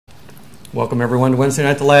Welcome everyone to Wednesday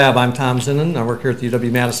Night at the Lab. I'm Tom Zinnan. I work here at the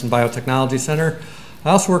UW-Madison Biotechnology Center.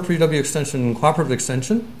 I also work for UW Extension Cooperative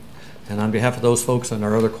Extension. And on behalf of those folks and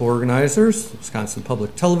our other co-organizers, Wisconsin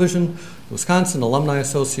Public Television, the Wisconsin Alumni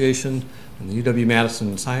Association, and the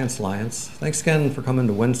UW-Madison Science Alliance, thanks again for coming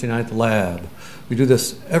to Wednesday Night at the Lab. We do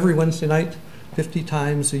this every Wednesday night, 50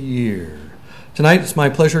 times a year. Tonight, it's my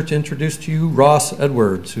pleasure to introduce to you Ross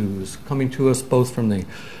Edwards, who's coming to us both from the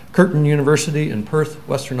Curtin University in Perth,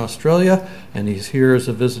 Western Australia, and he's here as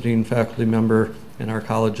a visiting faculty member in our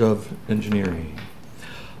College of Engineering.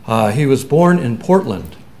 He was born in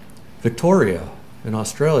Portland, Victoria, in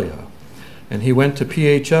Australia, and he went to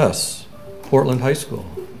PHS, Portland High School.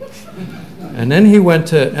 And then he went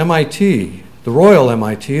to MIT, the Royal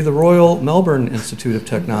MIT, the Royal Melbourne Institute of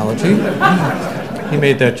Technology. He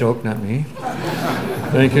made that joke, not me.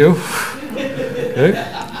 Thank you.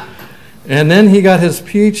 Okay. And then he got his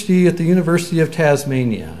PhD at the University of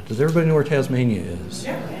Tasmania. Does everybody know where Tasmania is?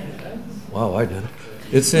 Wow, I did.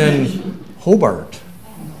 It's in Hobart.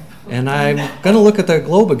 And I'm going to look at the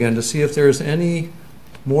globe again to see if there's any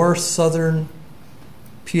more southern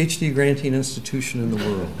PhD granting institution in the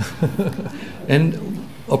world. And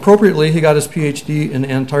appropriately, he got his PhD in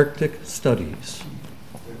Antarctic Studies.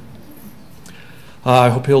 I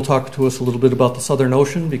hope he'll talk to us a little bit about the Southern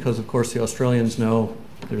Ocean, because of course the Australians know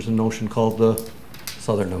there's an ocean called the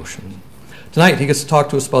Southern Ocean. Tonight he gets to talk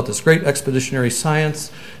to us about this great expeditionary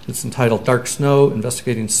science. It's entitled Dark Snow,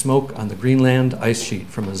 Investigating Smoke on the Greenland Ice Sheet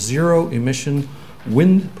from a Zero-Emission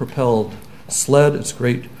Wind-Propelled Sled. It's a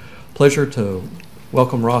great pleasure to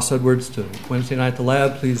welcome Ross Edwards to Wednesday Night at the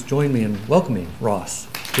Lab. Please join me in welcoming Ross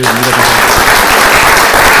here at UW.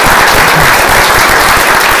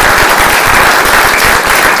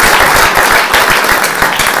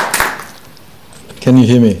 Can you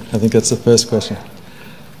hear me? I think that's the first question.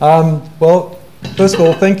 Well, first of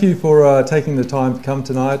all, thank you for taking the time to come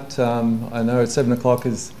tonight. I know it's 7 o'clock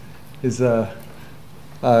is it's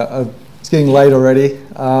getting late already.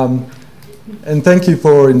 And thank you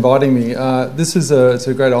for inviting me. It's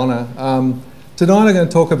a great honor. Tonight I'm going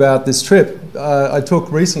to talk about this trip I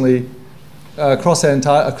took recently across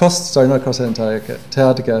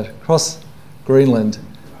Greenland.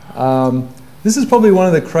 This is probably one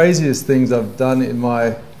of the craziest things I've done in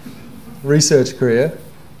my research career.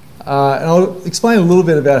 And I'll explain a little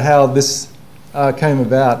bit about how this came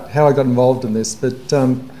about, how I got involved in this. But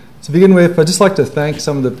to begin with, I'd just like to thank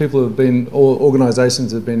some of the people who have been, or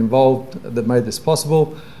organizations that have been involved that made this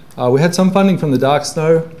possible. We had some funding from the Dark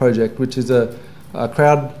Snow project, which is a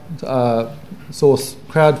crowd-funded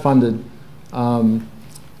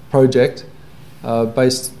project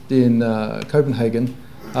based in Copenhagen.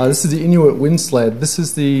 This is the Inuit WindSled. This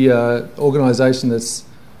is the organization that's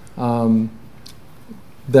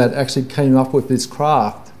that actually came up with this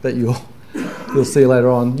craft that you'll see later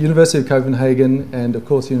on. University of Copenhagen and of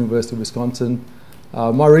course University of Wisconsin.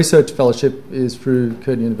 My research fellowship is through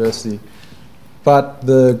Curtin University. But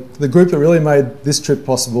the group that really made this trip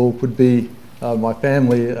possible would be my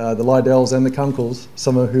family, the Lydells and the Kunkles,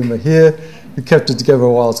 some of whom are here, who kept it together a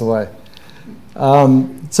while away.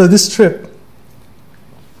 So this trip,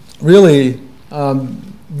 really,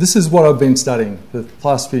 this is what I've been studying for the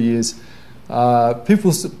past few years.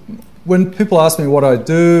 When people ask me what I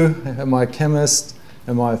do, am I a chemist,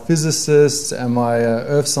 am I a physicist, am I an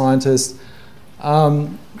earth scientist,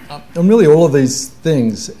 I'm really all of these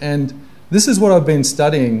things. And this is what I've been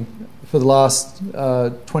studying for the last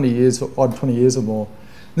 20 years or more.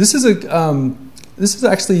 This is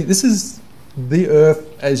the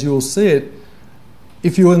Earth as you'll see it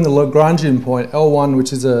if you're in the Lagrangian point, L1,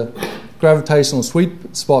 which is a gravitational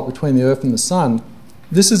sweet spot between the Earth and the Sun.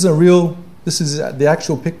 This is the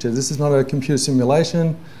actual picture. This is not a computer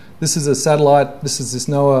simulation. This is a satellite. This is this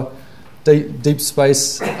NOAA deep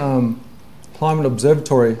space climate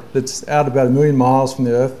observatory that's out about 1 million miles from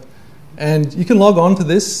the Earth. And you can log on to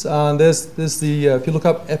this. There's the, if you look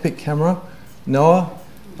up Epic Camera, NOAA,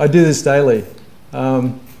 I do this daily.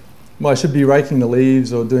 Well, I should be raking the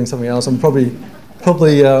leaves or doing something else. I'm probably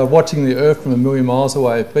watching the Earth from 1 million miles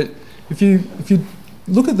away. But if you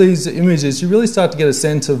look at these images, you really start to get a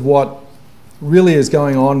sense of what really is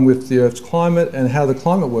going on with the Earth's climate and how the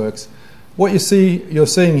climate works. What you're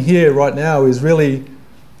seeing here right now is really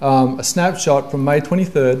a snapshot from May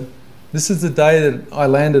 23rd. This is the day that I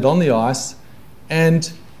landed on the ice,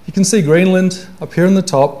 and you can see Greenland up here in the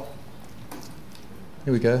top.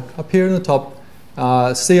 Here we go, up here in the top,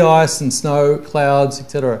 sea ice and snow, clouds,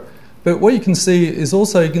 etc. But what you can see is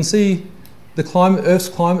also, you can see the Earth's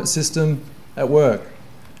climate system at work.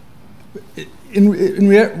 In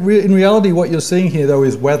reality, what you're seeing here, though,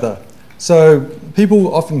 is weather. So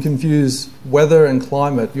people often confuse weather and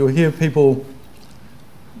climate. You'll hear people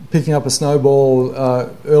picking up a snowball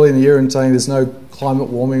early in the year and saying there's no climate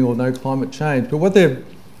warming or no climate change. But what they're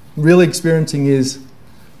really experiencing is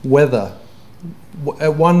weather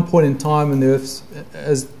at one point in time in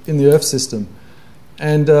the Earth system.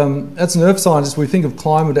 And as an Earth scientist, we think of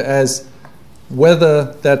climate as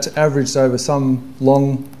weather that's averaged over some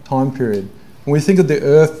long time period. And we think of the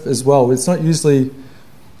Earth as well. It's not usually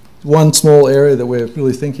one small area that we're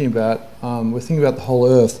really thinking about. We're thinking about the whole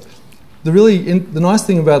Earth. The nice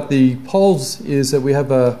thing about the poles is that we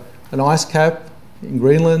have an ice cap in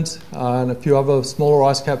Greenland and a few other smaller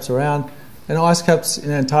ice caps around, and ice caps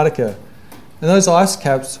in Antarctica. And those ice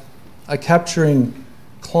caps are capturing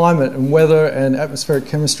climate and weather and atmospheric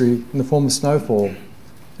chemistry in the form of snowfall.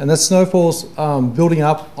 And that snowfall's building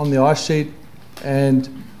up on the ice sheet,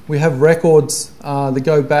 and we have records that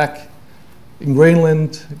go back in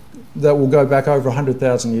Greenland that will go back over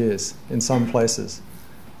 100,000 years in some places,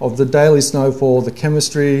 of the daily snowfall, the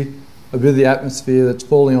chemistry, a bit of the atmosphere that's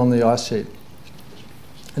falling on the ice sheet.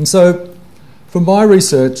 And so from my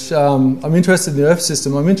research, I'm interested in the Earth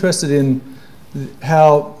system. I'm interested in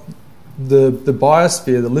how the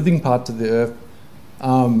biosphere, the living parts of the Earth,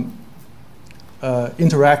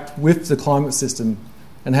 interact with the climate system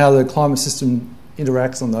and how the climate system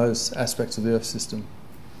interacts on those aspects of the Earth system.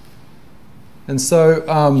 And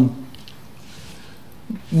so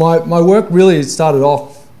my work really started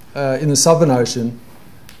off in the Southern Ocean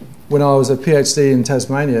when I was a PhD in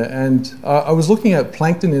Tasmania, and I was looking at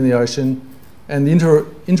plankton in the ocean and the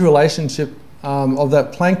interrelationship of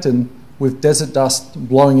that plankton with desert dust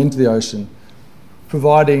blowing into the ocean,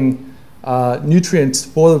 providing nutrients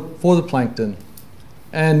for the plankton.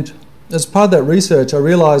 And as part of that research, I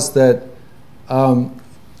realized that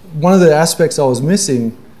one of the aspects I was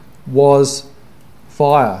missing was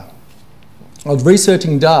fire. I was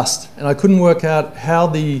researching dust, and I couldn't work out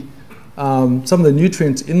how some of the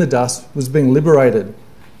nutrients in the dust was being liberated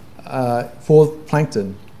for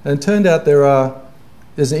plankton. And it turned out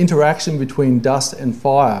there's an interaction between dust and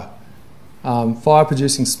fire. Fire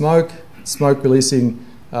producing smoke, smoke releasing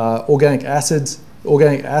organic acids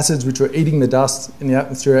which were eating the dust in the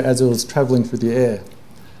atmosphere as it was traveling through the air.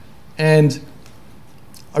 And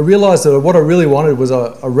I realized that what I really wanted was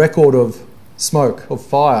a record of smoke, of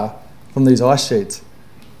fire, from these ice sheets.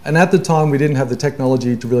 And at the time, we didn't have the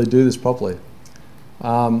technology to really do this properly.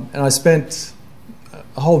 And I spent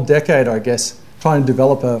a whole decade, I guess, trying to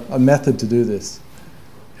develop a method to do this.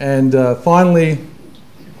 And finally,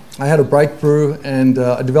 I had a breakthrough, and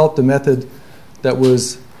I developed a method that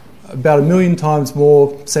was about 1 million times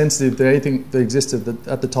more sensitive than anything that existed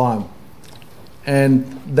at the time. And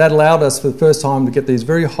that allowed us for the first time to get these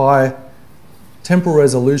very high temporal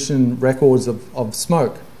resolution records of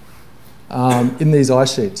smoke in these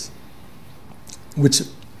ice sheets, which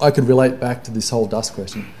I could relate back to this whole dust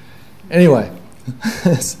question. Anyway,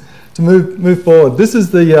 to move forward, this is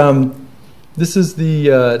the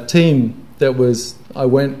team that I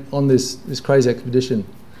went on this crazy expedition,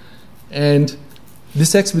 and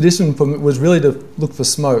this expedition was really to look for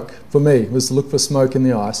smoke. For me, was to look for smoke in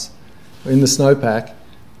the ice, in the snowpack.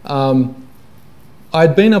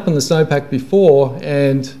 I'd been up in the snowpack before,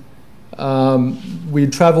 and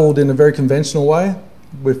we'd travelled in a very conventional way,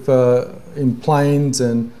 in planes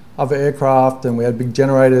and other aircraft, and we had big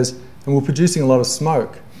generators, and we're producing a lot of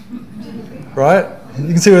smoke. Right? You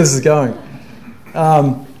can see where this is going.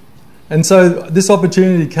 And so this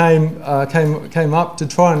opportunity came up to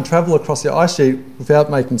try and travel across the ice sheet without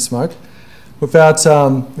making smoke, without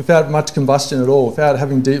much combustion at all, without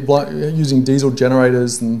using diesel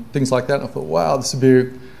generators and things like that. And I thought, wow, this would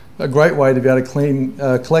be a great way to be able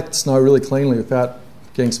to collect snow really cleanly without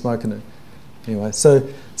getting smoke in it. Anyway, so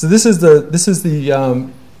this is the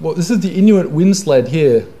Inuit WindSled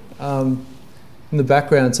here in the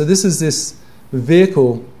background. So this is the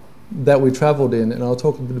vehicle that we travelled in, and I'll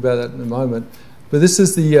talk a bit about that in a moment. But this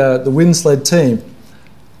is the WindSled team.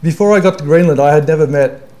 Before I got to Greenland, I had never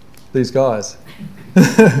met these guys.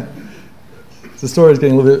 The story is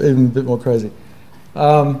getting even a bit more crazy.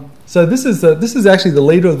 So this is actually the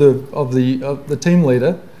leader of the team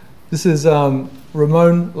leader. This is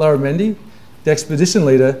Ramon Larramendi, the expedition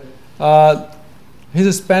leader. He's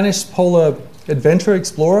a Spanish polar adventure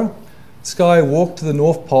explorer. This guy walked to the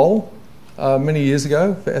North Pole many years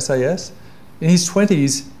ago for SAS. In his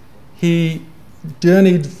 20s, he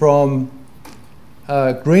journeyed from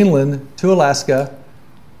Greenland to Alaska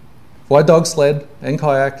by dog sled and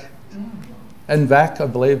kayak and back, I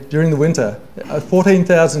believe, during the winter,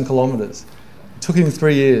 14,000 kilometres. It took him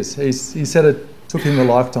 3 years. He said it took him a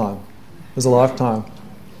lifetime. It was a lifetime.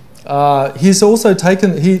 He's also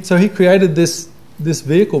taken, so he created this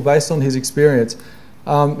vehicle based on his experience.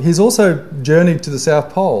 He's also journeyed to the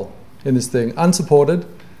South Pole in this thing, unsupported.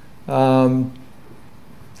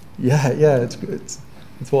 It's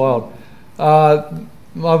wild.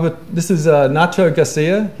 This is Nacho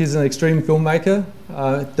Garcia. He's an extreme filmmaker.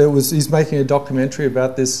 He's making a documentary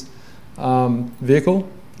about this vehicle.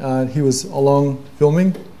 He was along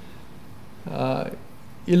filming.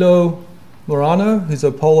 Ilo Morano, who's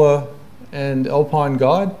a polar and alpine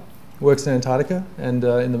guide, works in Antarctica and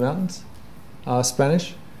in the mountains,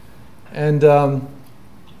 Spanish. And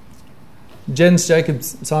Jens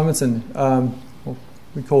Jacobs Simonson,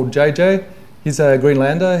 we call JJ. He's a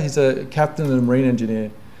Greenlander. He's a captain and a marine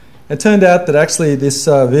engineer. It turned out that actually this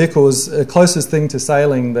vehicle was the closest thing to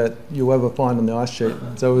sailing that you'll ever find on the ice sheet.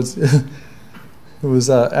 So it was, it was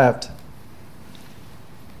apt.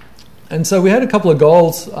 And so we had a couple of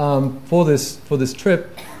goals for this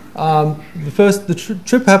trip. The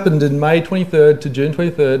trip happened in May 23rd to June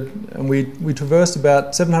 23rd, and we traversed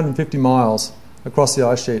about 750 miles across the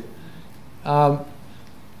ice sheet.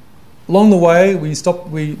 Along the way, we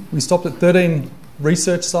stopped at 13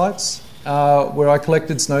 research sites where I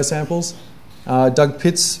collected snow samples, dug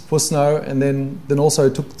pits for snow, and then also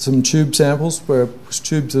took some tube samples where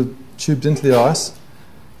tubes into the ice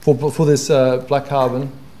for this black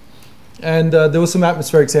carbon. And there was some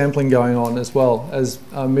atmospheric sampling going on as well as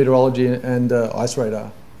meteorology and ice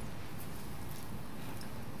radar.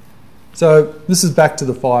 So this is back to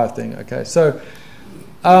the fire thing. Okay, so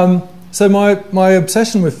my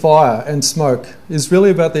obsession with fire and smoke is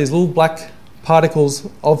really about these little black particles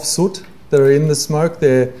of soot that are in the smoke.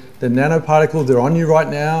 They're nanoparticles. They're on you right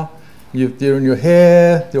now. They're in your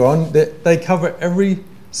hair. They cover every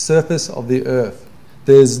surface of the Earth.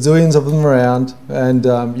 There's zillions of them around, and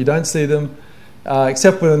you don't see them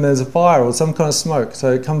except when there's a fire or some kind of smoke.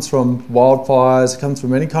 So it comes from wildfires, it comes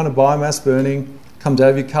from any kind of biomass burning, comes out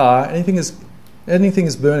of your car. Anything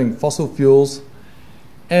is burning, fossil fuels.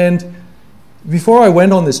 And before I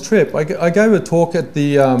went on this trip, I gave a talk at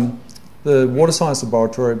the water science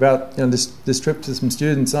laboratory about this trip to some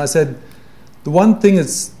students, and I said the one thing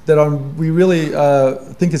we really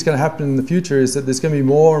think is going to happen in the future is that there's going to be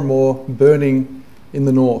more and more burning in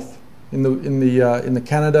the north, in the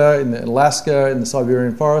Canada, in the Alaska, in the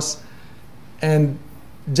Siberian forests. And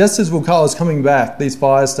just as I was coming back, these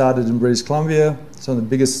fires started in British Columbia, some of the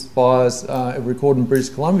biggest fires ever recorded in British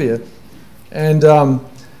Columbia. And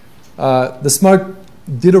the smoke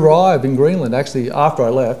did arrive in Greenland, actually, after I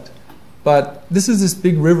left. But this is this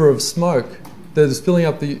big river of smoke that is filling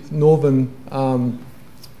up the northern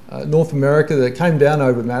North America that came down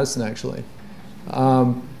over Madison, actually.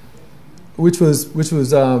 Which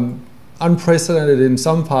was unprecedented in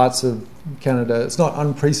some parts of Canada. It's not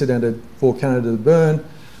unprecedented for Canada to burn,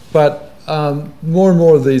 but more and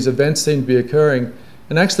more of these events seem to be occurring.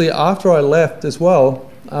 And actually, after I left as well,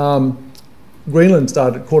 Greenland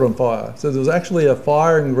caught on fire. So there was actually a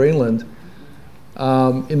fire in Greenland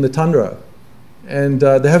in the tundra. And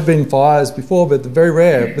there have been fires before, but they're very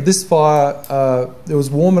rare. But this fire, it was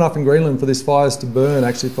warm enough in Greenland for these fires to burn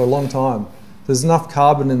actually for a long time. There's enough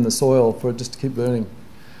carbon in the soil for it just to keep burning.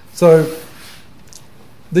 So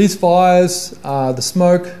these fires, the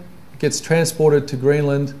smoke gets transported to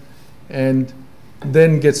Greenland and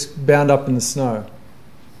then gets bound up in the snow.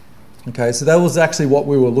 Okay, so that was actually what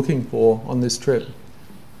we were looking for on this trip.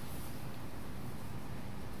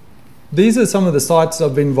 These are some of the sites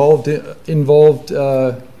I've been I've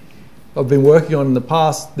been working on in the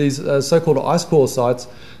past, these so-called ice core sites.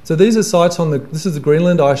 So these are sites this is the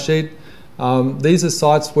Greenland ice sheet. These are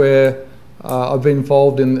sites where I've been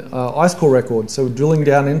involved in ice core records, so drilling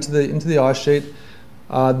down into the ice sheet.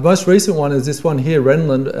 The most recent one is this one here,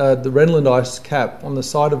 the Renland ice cap on the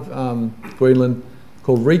side of Greenland,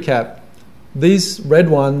 called RECAP. These red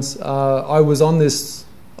ones, I was on this.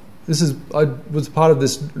 I was part of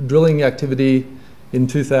this drilling activity in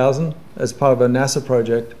 2000 as part of a NASA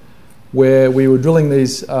project, where we were drilling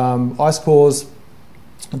these ice cores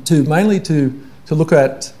mainly to look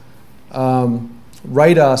at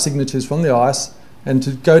radar signatures from the ice and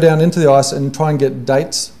to go down into the ice and try and get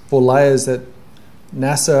dates for layers that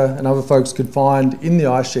NASA and other folks could find in the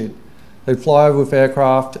ice sheet. They'd fly over with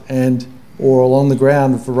aircraft or along the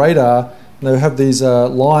ground for radar, and they would have these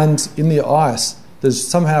lines in the ice that's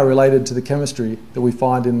somehow related to the chemistry that we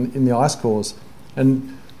find in the ice cores.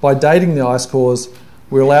 And by dating the ice cores,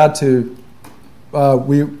 we're allowed to,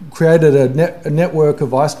 we created a network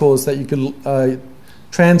of ice cores that you could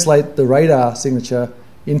translate the radar signature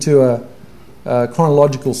into a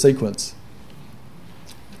chronological sequence.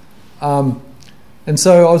 And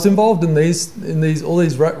so I was involved in all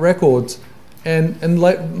these records, and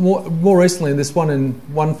more recently this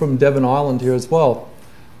one from Devon Island here as well.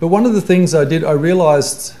 But one of the things I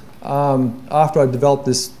realised after I developed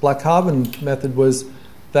this black carbon method was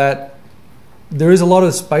that there is a lot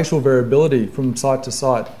of spatial variability from site to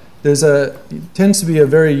site. It tends to be a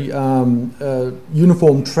very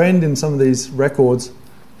uniform trend in some of these records,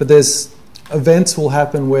 but there's events will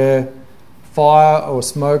happen where fire or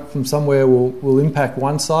smoke from somewhere will impact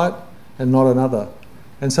one site and not another.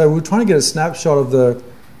 And so we're trying to get a snapshot of the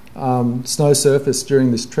snow surface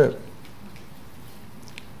during this trip.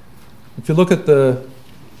 If you look at the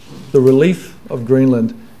relief of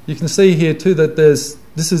Greenland, you can see here too that this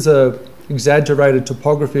is a exaggerated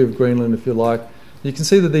topography of Greenland, if you like. You can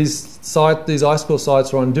see that these ice core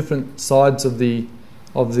sites are on different sides of the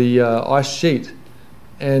ice sheet,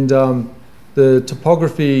 and the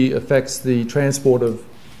topography affects the transport of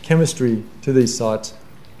chemistry to these sites.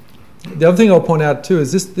 The other thing I'll point out too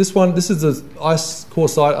is this is the ice core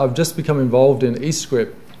site I've just become involved in, East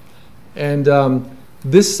Scrip, and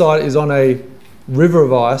this site is on a river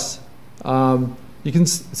of ice. You can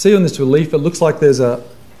see on this relief, it looks like there's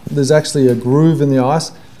actually a groove in the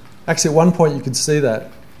ice. Actually, at one point you could see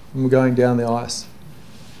that when we're going down the ice.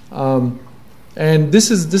 And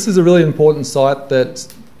this is a really important site that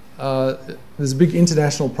there's a big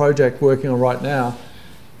international project working on right now.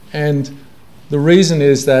 And the reason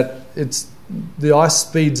is that the ice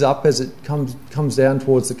speeds up as it comes down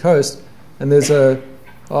towards the coast, and there's a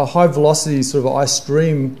high velocity sort of ice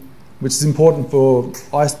stream, which is important for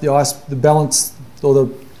the balance or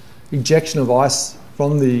the ejection of ice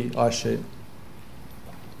from the ice sheet.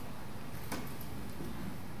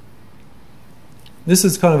 This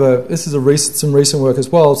is some recent work as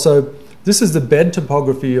well. So this is the bed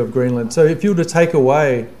topography of Greenland. So if you were to take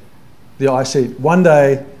away the ice sheet one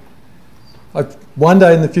day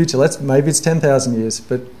in the future, maybe it's 10,000 years,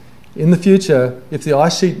 but in the future, if the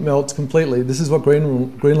ice sheet melts completely, this is what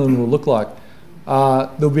Greenland will look like.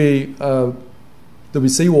 There'll be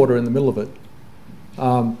seawater in the middle of it,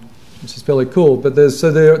 which is fairly cool. But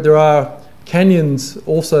there are canyons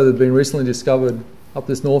also that have been recently discovered up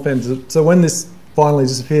this north end. So when this finally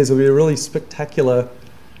disappears, it'll be a really spectacular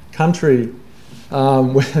country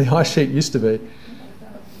where the ice sheet used to be.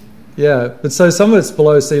 Yeah, but so some of it's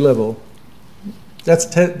below sea level. That's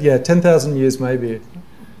 10,000 years maybe.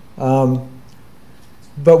 But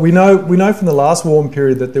we know from the last warm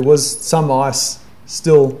period that there was some ice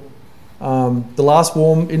still. The last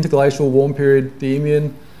interglacial warm period, the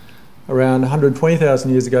Eemian, around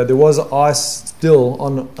 120,000 years ago, there was ice still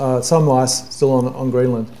on some ice still on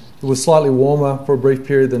Greenland. It was slightly warmer for a brief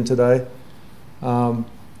period than today,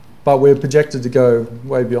 but we're projected to go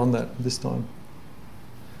way beyond that this time.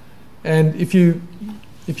 And if you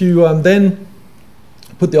then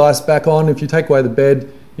put the ice back on, if you take away the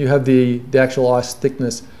bed, you have the actual ice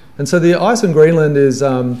thickness. And so the ice in Greenland is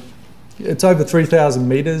it's over 3,000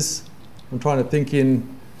 meters. I'm trying to think in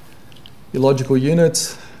geological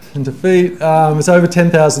units into feet. It's over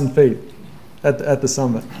 10,000 feet at the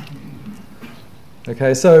summit.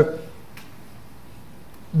 Okay, so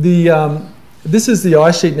this is the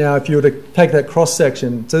ice sheet now if you were to take that cross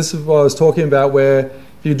section. So this is what I was talking about, where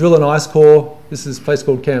if you drill an ice core, this is a place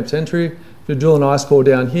called Camp Century. If you drill an ice core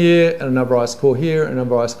down here, and another ice core here, and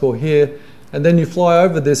another ice core here, and then you fly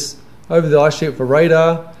over the ice sheet for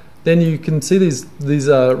radar, then you can see these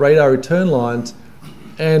radar return lines.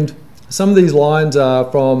 And some of these lines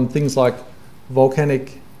are from things like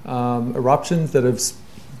volcanic eruptions that have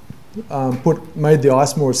made the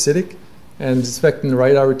ice more acidic and is affecting the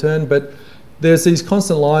radar return. But there's these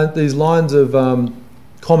constant lines of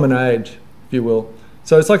common age, if you will.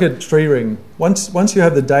 So it's like a tree ring. Once you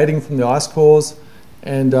have the dating from the ice cores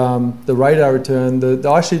and the radar return, the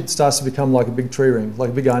ice sheet starts to become like a big tree ring, like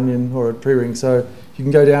a big onion or a tree ring. So you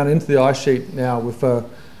can go down into the ice sheet now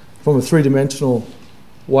from a three-dimensional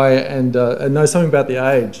way and know something about the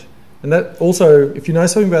age. And that also, if you know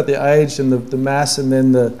something about the age and the mass and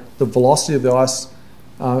then the velocity of the ice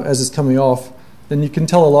as it's coming off, then you can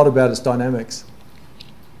tell a lot about its dynamics.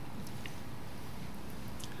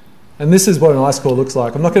 And this is what an ice core looks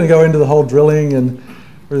like. I'm not going to go into the whole drilling and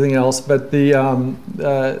everything else, but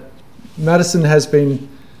the Madison has been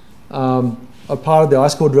a part of the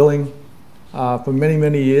ice core drilling for many,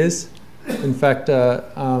 many years. In fact,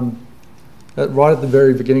 right at the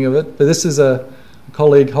very beginning of it. But this is a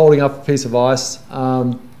colleague holding up a piece of ice.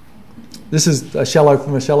 This is a shallow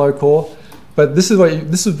from a shallow core. But this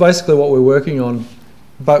is basically what we're working on.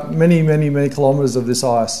 But many, many, many kilometres of this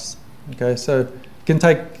ice. Okay, so it can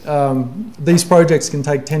take these projects can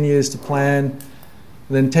take 10 years to plan.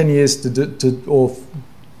 and then 10 years or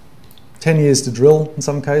 10 years to drill in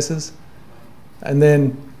some cases, and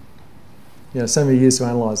then so many years to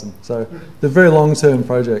analyse them. So they're very long-term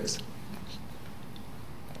projects.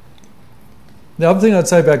 The other thing I'd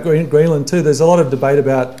say about Greenland too, there's a lot of debate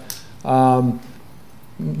about,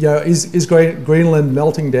 is Greenland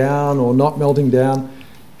melting down or not melting down?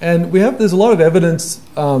 And there's a lot of evidence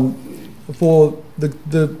for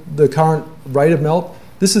the current rate of melt.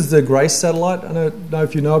 This is the GRACE satellite. I don't know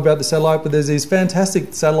if you know about the satellite, but there's these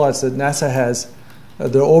fantastic satellites that NASA has.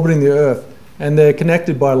 They're orbiting the Earth, and they're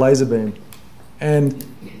connected by a laser beam. And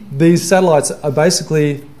these satellites are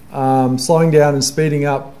basically slowing down and speeding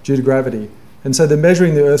up due to gravity. And so they're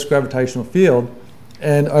measuring the Earth's gravitational field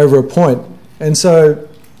and over a point. And so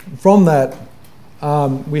from that,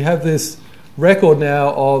 we have this record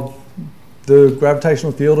now of the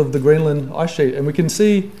gravitational field of the Greenland ice sheet. And we can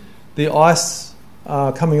see the ice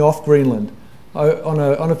coming off Greenland on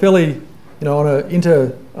a fairly, on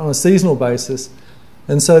a seasonal basis.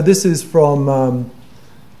 And so this is from,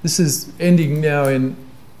 this is ending now in,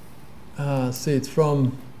 it's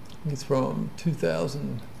from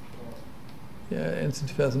 2000, yeah, it ends in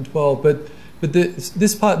 2012. But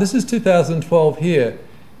this part, this is 2012 here.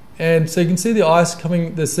 And so you can see the ice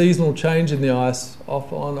coming, the seasonal change in the ice,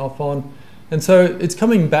 off on, off on. And so it's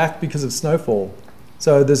coming back because of snowfall.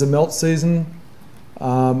 So there's a melt season.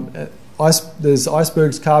 There's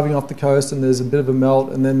icebergs carving off the coast, and there's a bit of a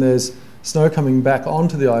melt, and then there's snow coming back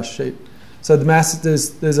onto the ice sheet. So the mass,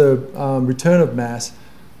 there's a return of mass.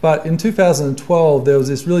 But in 2012, there was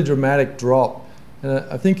this really dramatic drop. And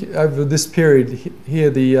I think over this period here,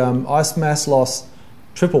 the ice mass loss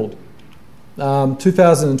tripled.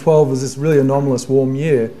 2012 was this really anomalous warm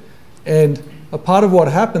year. And a part of what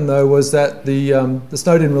happened, though, was that the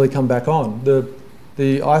snow didn't really come back on.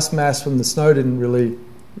 The ice mass from the snow didn't really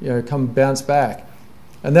bounce back.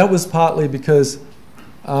 And that was partly because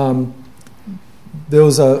there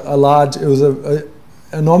was it was a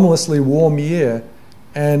anomalously warm year,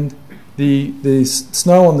 and the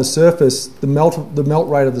snow on the surface, the melt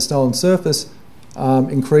rate of the snow on the surface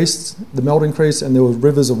increased, the melt increased, and there were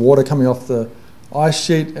rivers of water coming off the ice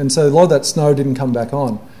sheet, and so a lot of that snow didn't come back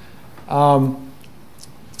on.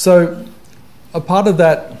 So a part of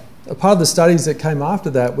the studies that came after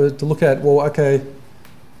that were to look at, well, okay,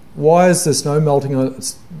 why is the snow melting on?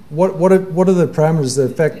 What are the parameters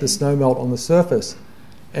that affect the snow melt on the surface?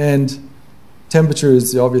 And temperature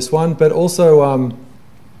is the obvious one, but also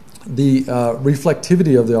the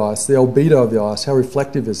reflectivity of the ice, the albedo of the ice, how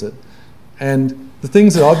reflective is it? And the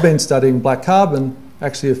things that I've been studying, black carbon,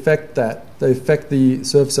 actually affect that. They affect the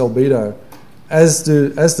surface albedo, as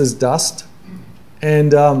does dust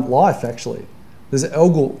and life, actually. There's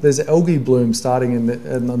algae bloom starting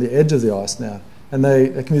on the edge of the ice now. And they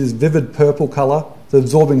can be this vivid purple colour, they're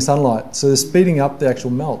absorbing sunlight, so they're speeding up the actual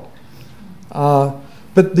melt.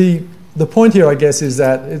 But the point here, I guess, is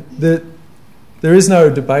that there is no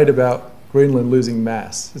debate about Greenland losing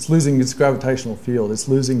mass. It's losing its gravitational field, it's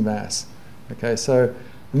losing mass. Okay, so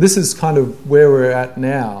this is kind of where we're at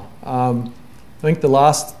now. I think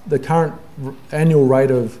the current annual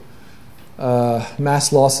rate of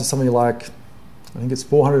mass loss is something like, I think it's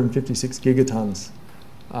 456 gigatons.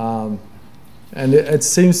 And it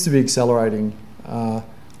seems to be accelerating,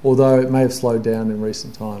 although it may have slowed down in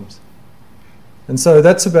recent times. And so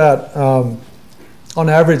that's about, on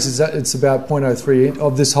average, it's about 0.03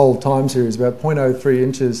 of this whole time series, about 0.03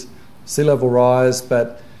 inches sea level rise,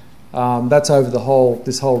 but that's over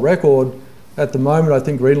this whole record. At the moment, I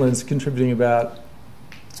think Greenland's contributing about,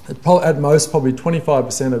 at most, probably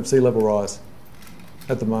 25% of sea level rise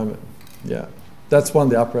at the moment. Yeah, that's one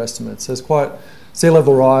of the upper estimates. So it's quite, sea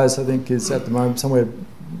level rise, I think, is at the moment somewhere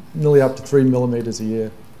nearly up to 3 millimetres a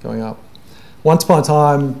year going up. Once upon a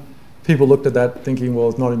time, people looked at that thinking, well,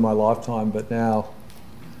 it's not in my lifetime, but now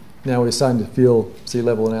we're starting to feel sea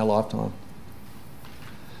level in our lifetime.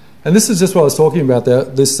 And this is just what I was talking about there.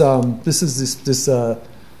 This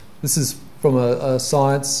is from a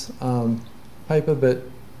science paper, but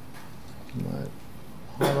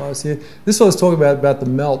highlights here. This is what I was talking about the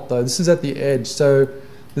melt, though. This is at the edge. So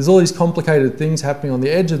there's all these complicated things happening on the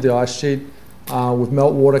edge of the ice sheet, with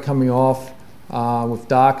meltwater coming off, with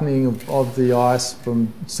darkening of the ice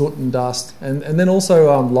from soot and dust, and then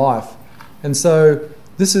also life. And so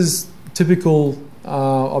this is typical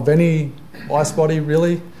of any ice body,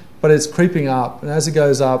 really, but it's creeping up. And as it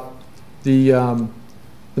goes up, the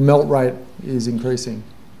melt rate is increasing.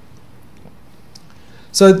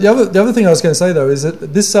 So the other thing I was going to say, though, is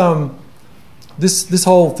that this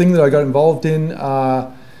whole thing that I got involved in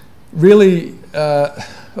really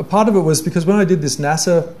a part of it was because when I did this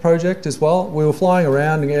NASA project as well, we were flying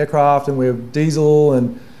around in aircraft and we have diesel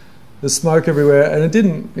and there's smoke everywhere, and it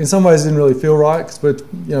didn't, in some ways, it didn't really feel right because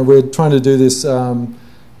we're trying to do this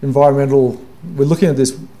environmental. We're looking at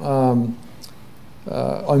this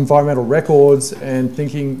environmental records and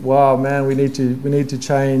thinking, wow, man, we need to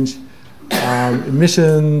change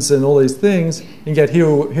emissions and all these things. And yet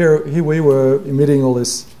here we were emitting all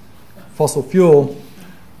this fossil fuel.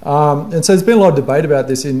 And so there's been a lot of debate about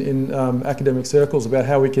this in academic circles about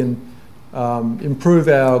how we can improve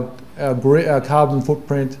our carbon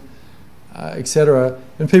footprint, etc.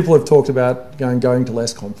 And people have talked about going to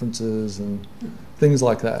less conferences and things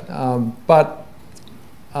like that. But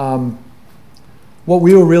what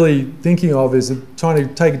we were really thinking of is trying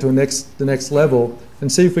to take it to the next level and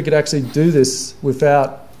see if we could actually do this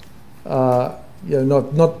without,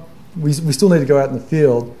 we still need to go out in the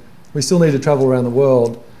field. We still need to travel around the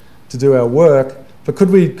world to do our work, but could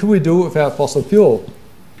we do it without fossil fuel?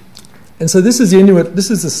 And so this is the Inuit. This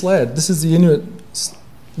is the sled. This is the Inuit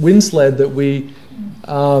WindSled that we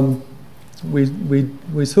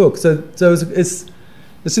took. So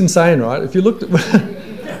it's insane, right? If you looked at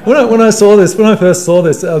when I first saw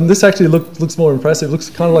this, this actually looks more impressive. It looks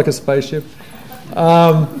kind of like a spaceship.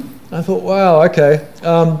 I thought, wow, okay.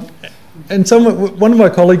 And one of my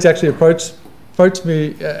colleagues actually approached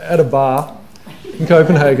me at a bar in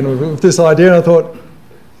Copenhagen with this idea, and I thought,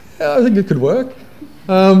 yeah, I think it could work.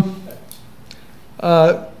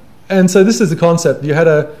 And so this is the concept. You have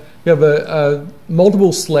a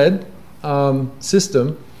multiple sled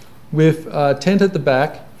system with a tent at the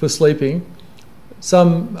back for sleeping,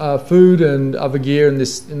 some food and other gear in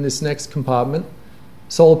this next compartment,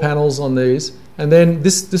 solar panels on these, and then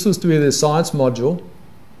this was to be the science module,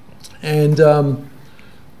 and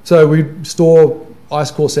so we store ice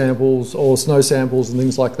core samples or snow samples and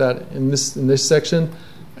things like that in this section,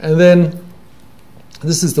 and then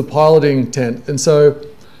this is the piloting tent. And so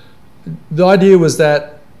the idea was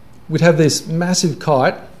that we'd have this massive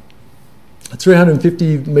kite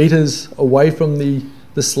 350 meters away from the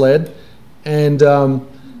sled, and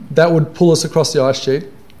that would pull us across the ice sheet.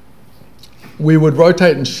 We would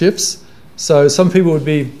rotate in shifts, so some people would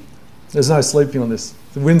be, there's no sleeping on this,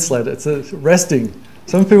 the WindSled, it's resting.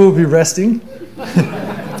 Some people would be resting,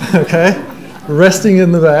 okay, resting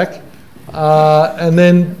in the back, and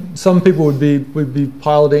then some people would be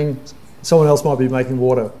piloting, someone else might be making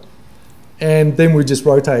water. And then we'd just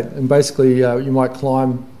rotate, and basically you might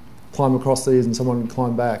climb across these and someone would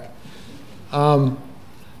climb back.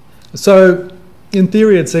 So in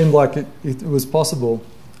theory it seemed like it was possible.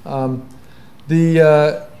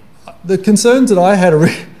 The concerns that I had,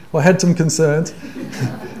 I had some concerns.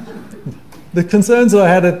 The concerns that I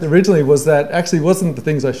had originally was that actually wasn't the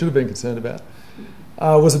things I should have been concerned about.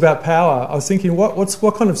 Was about power. I was thinking,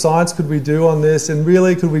 what kind of science could we do on this, and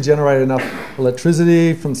really could we generate enough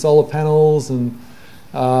electricity from solar panels, and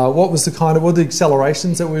what were the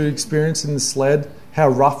accelerations that we would experience in the sled? How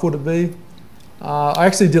rough would it be? I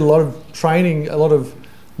actually did a lot of training, a lot of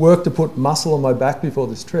work to put muscle on my back before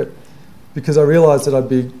this trip, because I realised that I'd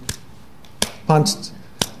be punched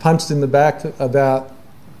in the back about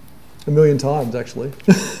 1 million times actually.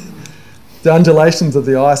 The undulations of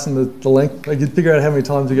the ice and the length, I could figure out how many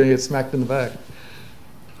times you're going to get smacked in the back.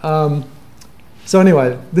 So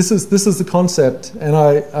anyway, this is the concept, and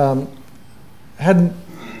I hadn't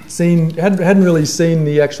really seen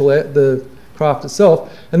the actual the craft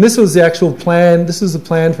itself. And this was the actual plan. This was the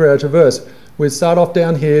plan for our traverse. We'd start off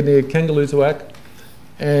down here near Kangerlussuaq,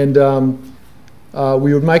 and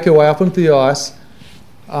we would make our way up onto the ice,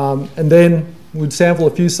 and then we'd sample a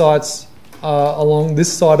few sites along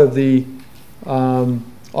this side of the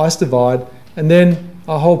ice divide, and then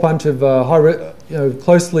a whole bunch of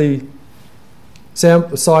closely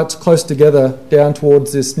sites close together down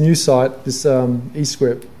towards this new site, this east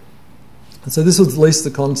grip. And so this was at least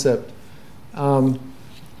the concept. And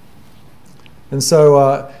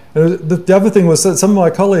so the other thing was that some of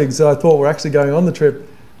my colleagues that I thought were actually going on the trip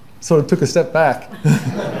sort of took a step back.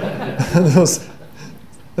 And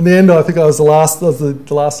in the end, I think I was the last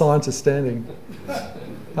scientist standing.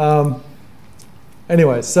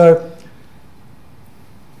 Anyway, so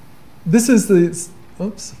this is the,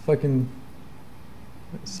 oops, if I can,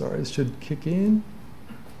 sorry, this should kick in.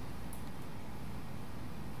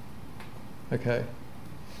 Okay,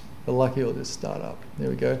 but lucky it'll just start up. There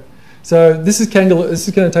we go. So this is going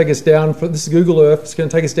to take us down, this is Google Earth, it's going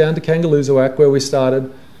to take us down to Kangerlussuaq where we started.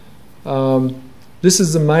 This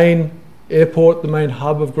is the main airport, the main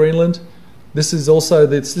hub of Greenland. This is also,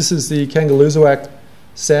 this is the Kangerlussuaq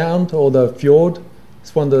Sound, or the fjord.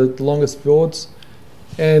 It's one of the longest fjords.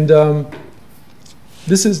 And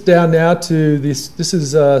this is down now to this. This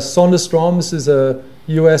is Sonderstrom. This is a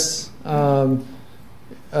U.S.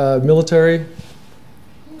 Military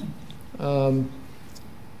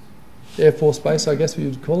Air Force base, I guess we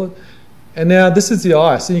would call it. And now this is the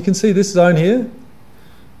ice, and you can see this zone here.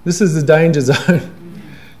 This is the danger zone.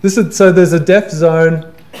 So there's a depth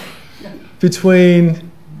zone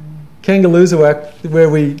between Kangerlussuaq, where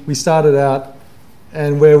we started out,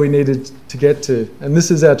 and where we needed to get to. And this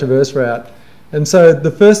is our traverse route. And so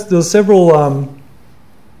there was several, let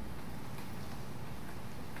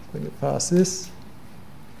me get past this.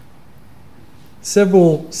 What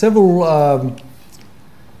am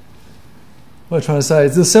I trying to say?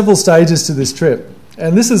 There's several stages to this trip.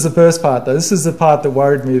 And this is the first part, though. This is the part that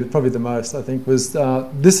worried me probably the most, I think, was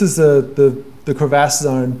this is the crevasse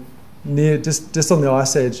zone near, just on the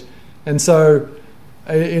ice edge. And so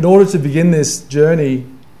in order to begin this journey,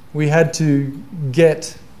 we had to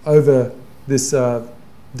get over this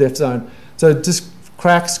depth zone. So just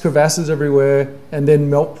cracks, crevasses everywhere, and then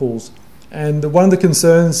melt pools. And one of the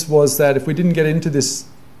concerns was that if we didn't get into this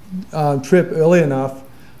trip early enough,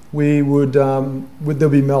 there'll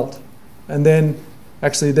be melt. And then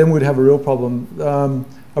we'd have a real problem.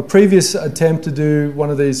 A previous attempt to do one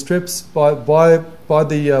of these trips by the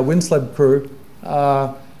WindSled crew,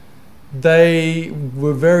 they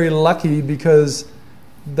were very lucky because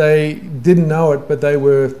they didn't know it, but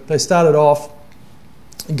they started off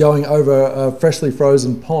going over a freshly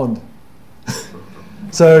frozen pond.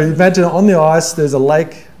 So imagine on the ice, there's a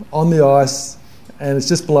lake on the ice, and it's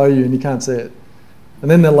just below you and you can't see it.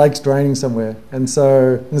 And then the lake's draining somewhere, and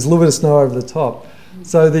so there's a little bit of snow over the top.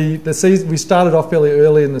 So the season, we started off fairly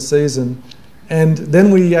early in the season, and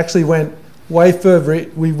then we actually went way further.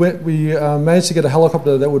 We managed to get a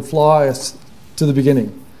helicopter that would fly us to the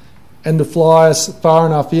beginning, and to fly us far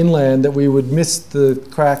enough inland that we would miss the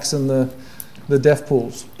cracks and the depth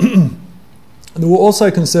pools. And we were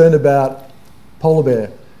also concerned about polar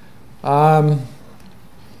bear.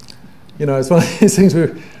 It's one of these things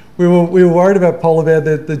we were worried about polar bear.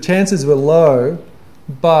 The chances were low,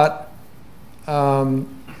 but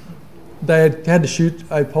they had to shoot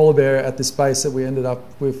a polar bear at this base that we ended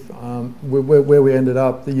up with, where we ended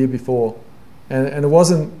up the year before. And it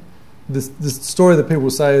wasn't, the story that people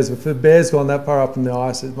say is if a bear's gone that far up in the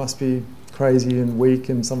ice, it must be crazy and weak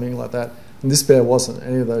and something like that. And this bear wasn't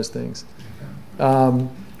any of those things. So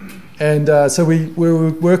we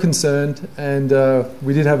were concerned, and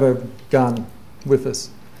we did have a gun with us.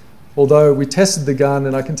 Although we tested the gun,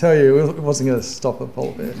 and I can tell you it wasn't going to stop a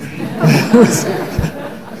polar bear.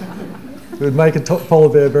 It would make a polar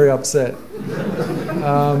bear very upset.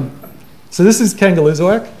 So this is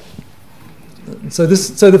Kangerlussuaq. So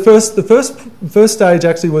the first stage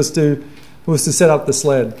actually was to set up the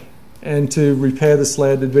sled and to repair the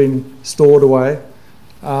sled. It had been stored away,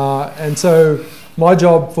 and so my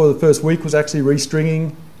job for the first week was actually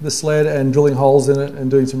restringing the sled and drilling holes in it and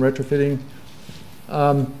doing some retrofitting.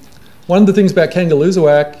 One of the things about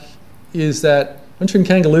Kangerlussuaq is that once you're in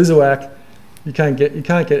Kangerlussuaq, you can't get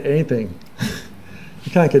anything.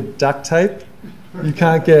 You can't get duct tape. You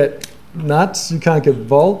can't get nuts. You can't get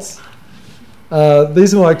bolts.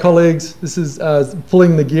 These are my colleagues. This is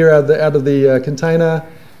pulling the gear out of the container,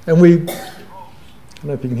 and I don't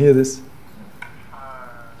know if you can hear this.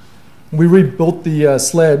 We rebuilt the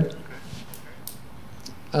sled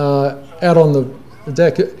out on the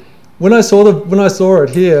deck. When I saw it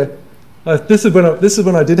here, this is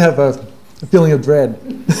when I did have a feeling of dread.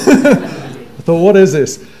 I thought, what is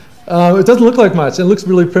this? It doesn't look like much. It looks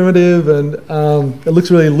really primitive, and it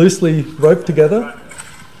looks really loosely roped together.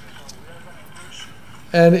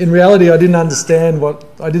 And in reality, I didn't understand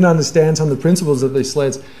some of the principles of these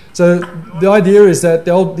sleds. So the idea is that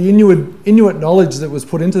the Inuit knowledge that was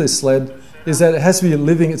put into this sled is that it has to be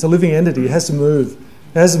it's a living entity. It has to move.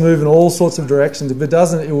 It has to move in all sorts of directions. If it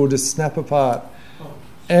doesn't, it will just snap apart.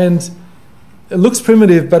 And it looks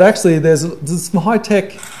primitive, but actually there's some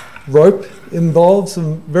high-tech rope involved,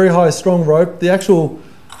 some very high, strong rope. The actual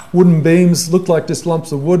wooden beams look like just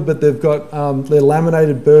lumps of wood, but they've got they're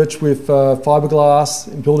laminated birch with fiberglass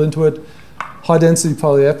built into it, high-density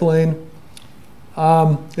polyethylene.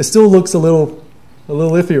 It still looks a little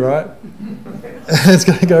iffy, right? It's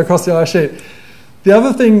going to go across the ice sheet. The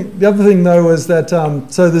other thing though is that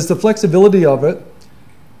so there's the flexibility of it,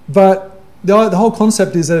 but the whole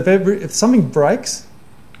concept is that if something breaks,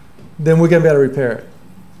 then we're going to be able to repair it.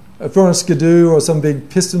 If we're on a skidoo or some big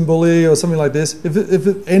piston bully or something like this, if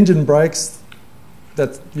the engine breaks,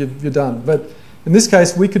 you're done. But in this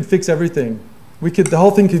case, we could fix everything. The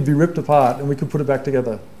whole thing could be ripped apart and we could put it back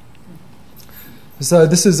together. So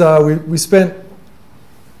this is we spent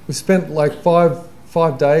like five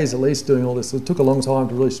 5 days at least doing all this. So it took a long time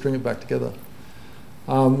to really string it back together.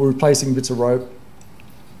 We're replacing bits of rope,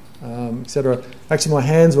 etc. Actually, my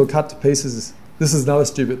hands were cut to pieces. This is another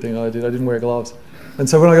stupid thing I did. I didn't wear gloves, and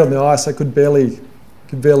so when I got on the ice, I could barely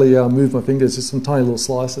move my fingers, just some tiny little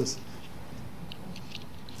slices.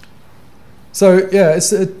 So yeah,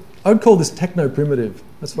 I would call this techno-primitive.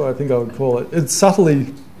 That's what I think I would call it. It's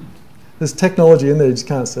subtly, there's technology in there, you just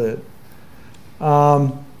can't see it.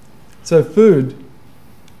 So food.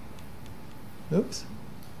 Oops.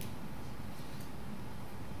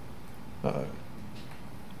 Uh-oh.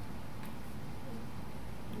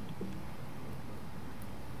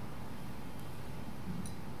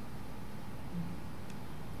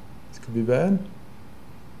 This could be bad.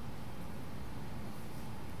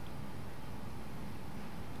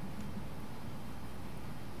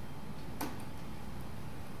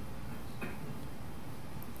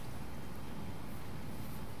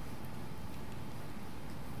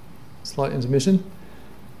 Slight intermission.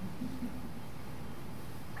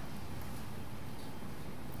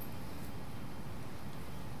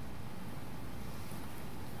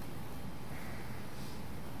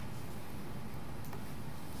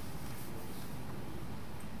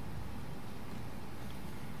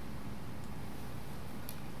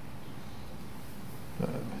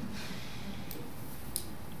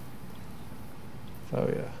 Oh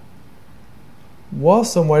yeah.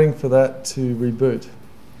 Whilst I'm waiting for that to reboot,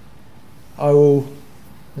 I will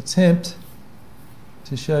attempt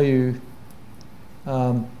to show you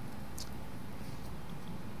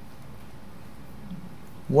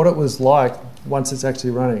what it was like once it's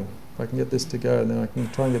actually running. If I can get this to go, and then I can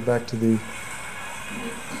try and get back to the...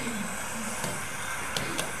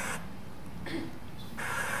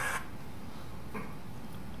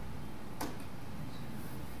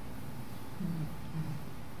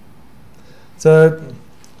 So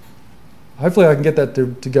hopefully I can get that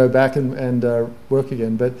to go back and work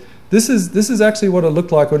again. But this is actually what it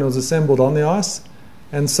looked like when it was assembled on the ice.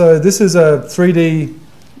 And so this is a 3D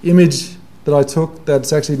image that I took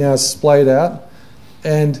that's actually now splayed out.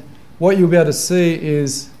 And what you'll be able to see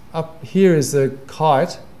is up here is the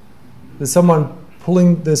kite. There's someone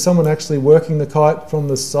actually working the kite from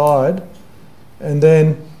the side. And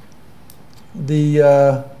then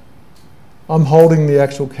I'm holding the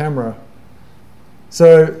actual camera.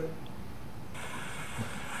 So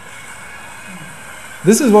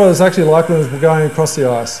this is what it was actually like when it was going across the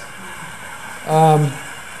ice.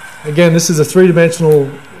 Again, this is a three-dimensional,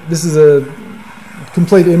 this is a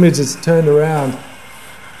complete image that's turned around.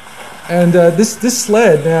 And this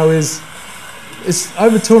sled now is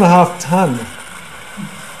over 2.5 ton.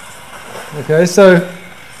 Okay, so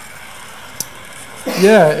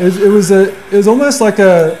yeah, it was almost like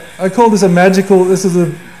I call this a magical, this is a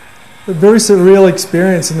very surreal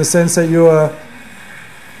experience in the sense that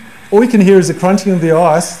all you can hear is the crunching of the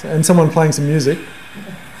ice and someone playing some music,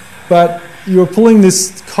 but you're pulling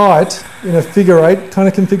this kite in a figure-8 kind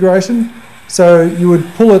of configuration. So you would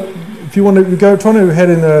pull it, if you want to trying to head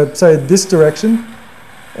in say this direction,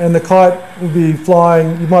 and the kite will be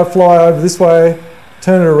flying, you might fly over this way,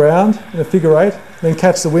 turn it around in a figure-8, then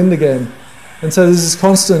catch the wind again. And so there's this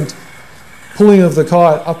constant pulling of the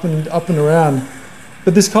kite up and around.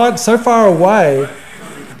 But this kite is so far away,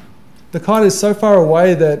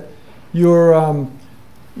 that you're,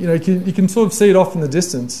 you can sort of see it off in the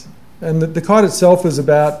distance. And the kite itself is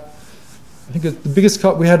about, I think the biggest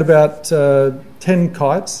kite, we had about 10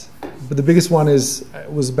 kites, but the biggest one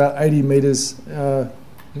was about 80 meters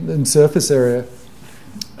in surface area.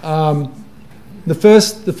 The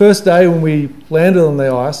first day when we landed on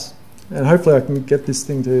the ice, and hopefully I can get this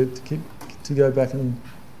thing to go back and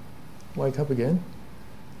wake up again.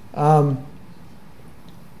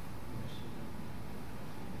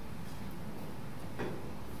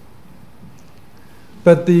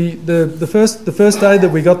 But the first day that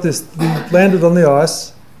we got this, we landed on the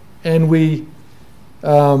ice, and we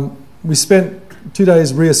spent 2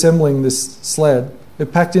 days reassembling this sled.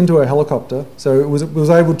 It packed into a helicopter, so we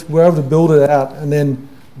were able to build it out and then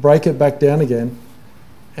break it back down again.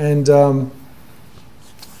 And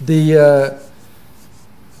the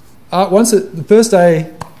first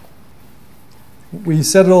day we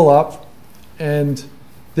set it all up, and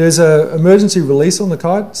there's an emergency release on the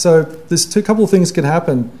kite. So there's a couple of things can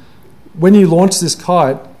happen when you launch this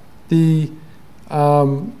kite. If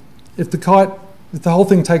the whole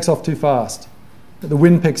thing takes off too fast, the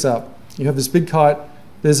wind picks up. You have this big kite.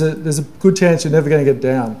 There's a good chance you're never going to get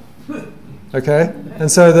down. Okay,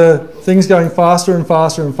 and so the thing's going faster and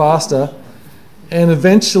faster and faster, and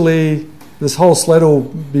eventually this whole sled will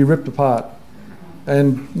be ripped apart.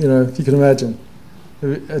 And if you can imagine.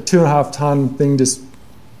 a 2.5 ton thing just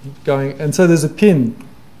going. And so there's a pin,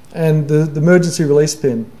 and the emergency release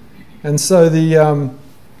pin. And so the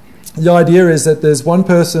idea is that there's one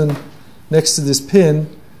person next to this pin,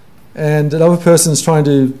 and another person is trying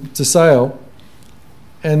to sail.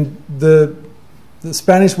 And the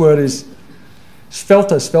Spanish word is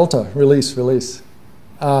suelta, release.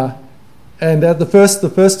 And at the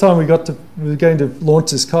first time we were going to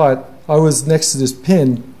launch this kite, I was next to this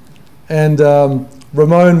pin, and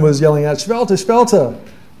Ramon was yelling out suelta,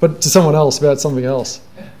 but to someone else about something else.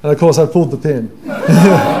 And of course I pulled the pin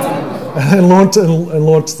and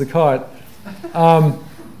launched the kite.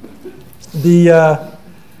 The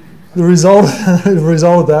result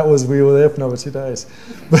of that was we were there for another 2 days.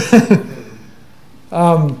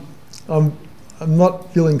 I'm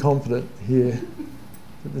not feeling confident here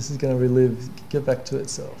that this is going to get back to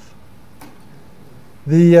itself.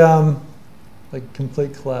 Like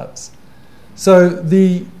complete collapse. So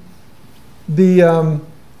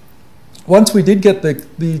once we did get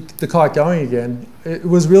the kite going again, it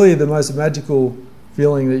was really the most magical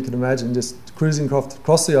feeling that you can imagine, just cruising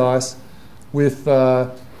across the ice with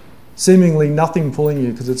seemingly nothing pulling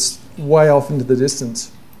you because it's way off into the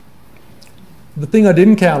distance. The thing I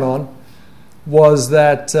didn't count on was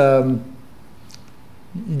that you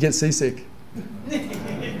get seasick.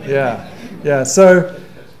 Yeah. So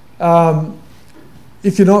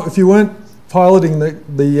if you weren't piloting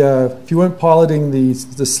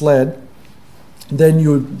the sled, then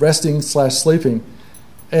you were resting/sleeping,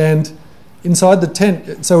 and inside the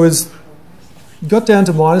tent. So it got down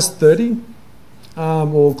to -30,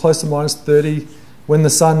 or close to -30 when the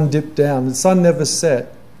sun dipped down. The sun never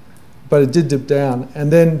set, but it did dip down,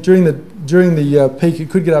 and then during the peak, it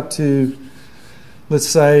could get up to, let's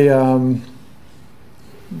say,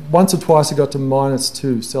 once or twice it got to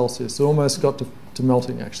 -2 Celsius. It almost got to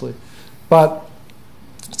melting actually, but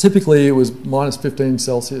typically it was -15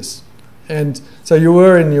 Celsius. And so you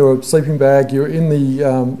were in your sleeping bag, you were in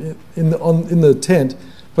the tent,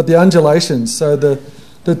 but the undulations. So the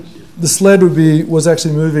sled was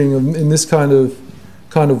actually moving in this kind of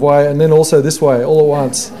way, and then also this way all at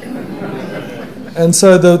once. And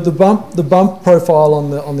so the bump profile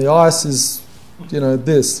on the ice is,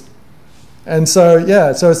 this. And so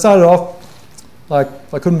so it started off like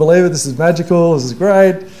I couldn't believe it. This is magical. This is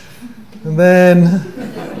great. And then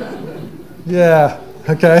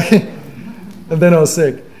okay. And then I was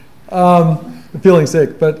sick, feeling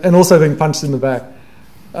sick, and also being punched in the back.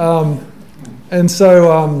 And so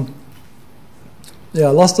I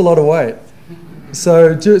lost a lot of weight.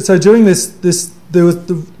 So during this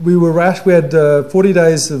we had 40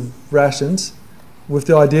 days of rations, with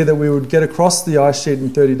the idea that we would get across the ice sheet in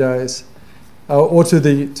 30 days, or to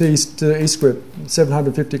East Grip,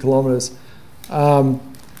 750 kilometers. So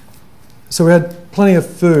we had plenty of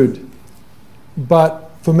food, but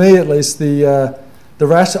for me at least, the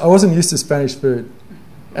ration, I wasn't used to Spanish food,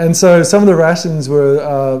 and so some of the rations were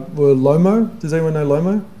lomo. Does anyone know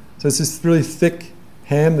lomo? So it's this really thick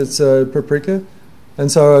ham that's paprika,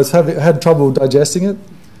 and so I had trouble digesting it,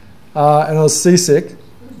 and I was seasick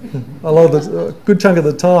a good chunk of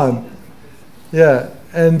the time. Yeah,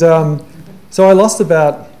 and so I lost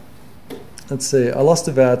about,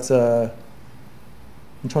 I'm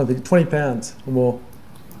trying to think, 20 pounds or more.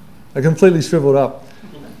 I completely shriveled up.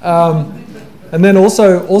 And then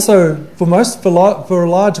also for a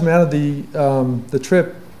large amount of the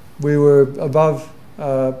trip, we were above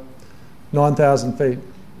 9,000 feet.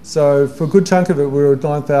 So for a good chunk of it, we were at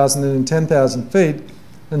 9,000 and then 10,000 feet,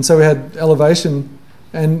 and so we had elevation.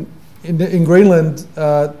 And in Greenland,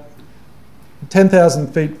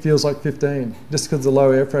 10,000 feet feels like 15, just because of the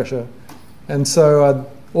low air pressure. And so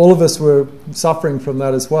all of us were suffering from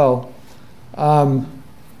that as well.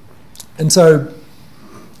 And so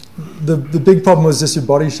the big problem was just your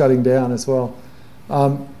body shutting down as well.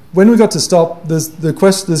 When we got to stop, there's a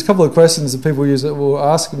couple of questions that people will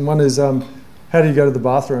ask, and one is, how do you go to the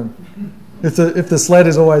bathroom if the sled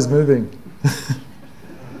is always moving?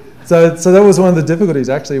 So that was one of the difficulties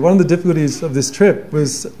actually. One of the difficulties of this trip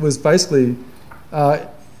was basically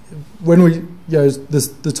when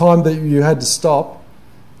the time that you had to stop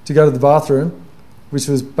to go to the bathroom, which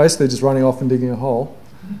was basically just running off and digging a hole,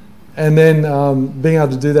 and then being able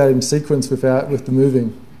to do that in sequence with the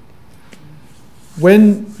moving.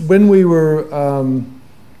 When we were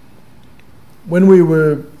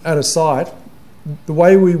at a site, the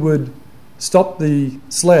way we would stop the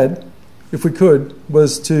sled, if we could,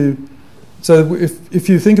 was to. So if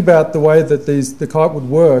you think about the way that the kite would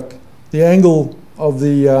work, the angle of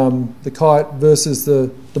the kite versus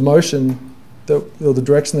the motion or the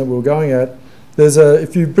direction that we were going at,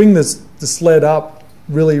 if you bring the sled up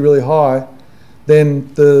really, really high,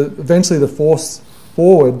 then eventually the force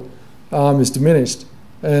forward is diminished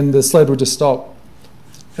and the sled would just stop.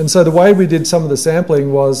 And so the way we did some of the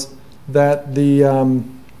sampling was that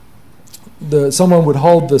someone would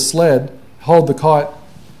hold the sled, hold the kite,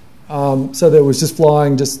 so that it was just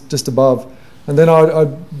flying just above. And then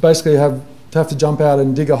I'd basically have to jump out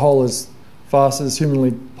and dig a hole as fast as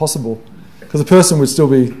humanly possible, because the person would still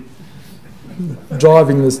be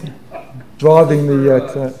driving the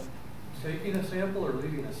taking a sample or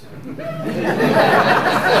leaving a sample?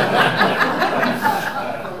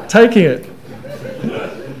 Taking it.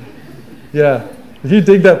 Yeah. If you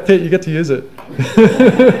dig that pit, you get to use it.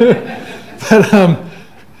 But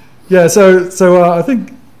yeah, so I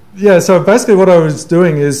think, yeah, so basically what I was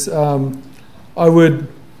doing is I would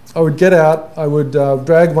get out, I would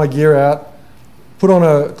drag my gear out, put on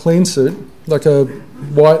a clean suit, like a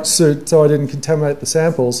white suit, so I didn't contaminate the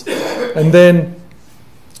samples. And then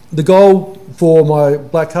the goal for my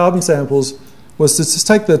black carbon samples was to just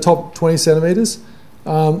take the top 20 centimeters.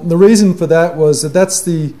 The reason for that was that that's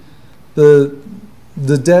the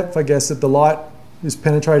depth, I guess, that the light is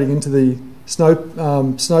penetrating into the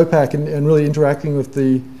snowpack and really interacting with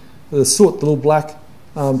the soot, the little black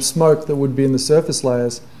smoke that would be in the surface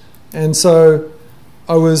layers. And so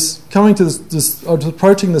I was coming to I was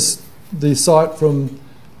approaching the site from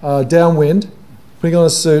downwind, putting on a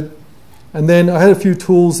suit, and then I had a few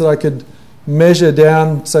tools that I could measure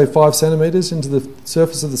down, say 5 centimeters into the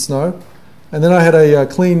surface of the snow. And then I had a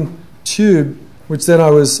clean tube, which then I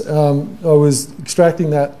was extracting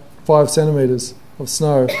that 5 centimeters of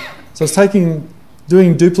snow. So I was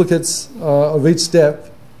doing duplicates of each depth,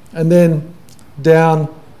 and then down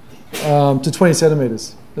to 20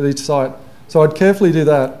 centimeters at each site. So I'd carefully do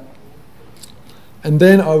that, and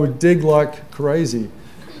then I would dig like crazy.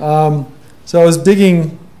 So I was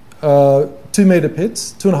digging 2 meter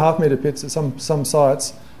pits, 2.5 meter pits at some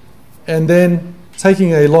sites, and then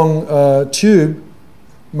taking a long tube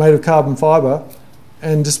made of carbon fibre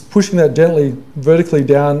and just pushing that gently vertically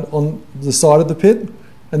down on the side of the pit,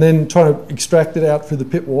 and then trying to extract it out through the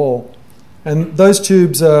pit wall. And those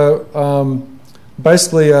tubes are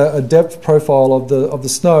basically a depth profile of the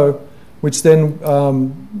snow, which then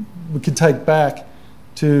we could take back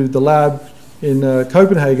to the lab in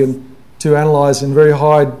Copenhagen to analyse in very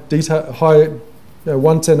high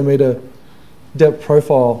 1 centimetre depth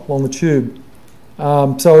profile along the tube.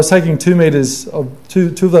 So I was taking 2 meters of two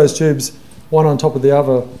of those tubes, one on top of the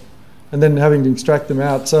other, and then having to extract them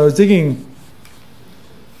out. So I was digging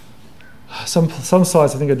some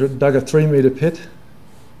sites. I think I dug a 3 meter pit.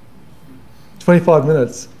 25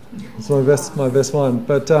 minutes. It's my best one.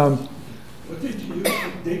 But what did you use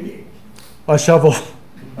for digging? I shovel.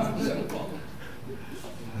 I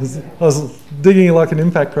was digging like an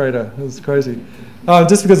impact crater. It was crazy.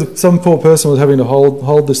 Just because some poor person was having to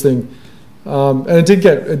hold this thing. And it did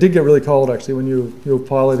get really cold actually when you were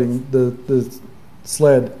piloting the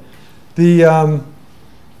sled.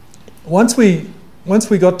 Once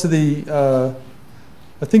we got to the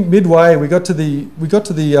I think midway we got to the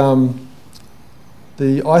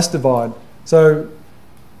ice divide. So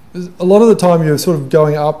a lot of the time you're sort of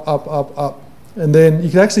going up, and then you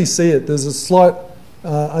can actually see it. There's a slight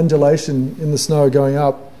undulation in the snow going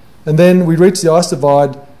up, and then we reach the ice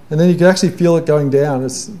divide, and then you can actually feel it going down.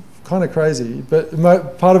 It's kind of crazy, but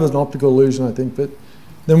part of it is an optical illusion, I think. But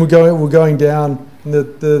then we're going down, and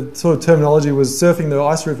the sort of terminology was surfing the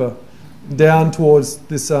ice river down towards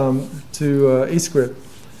this to East Grip.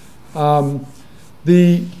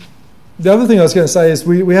 The other thing I was going to say is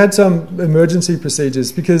we had some emergency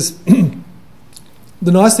procedures, because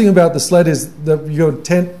the nice thing about the sled is that you've got a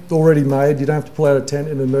tent already made. You don't have to pull out a tent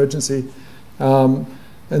in an emergency,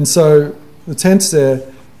 and so the tent's there.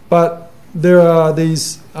 But there are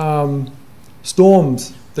these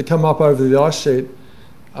storms that come up over the ice sheet,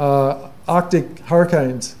 Arctic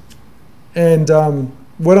hurricanes. And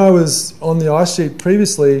when I was on the ice sheet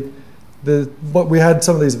previously, we had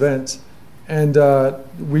some of these events, and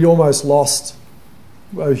we almost lost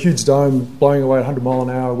a huge dome blowing away at 100 mile an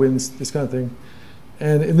hour winds, this kind of thing.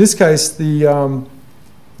 And in this case, the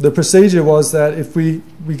procedure was that if we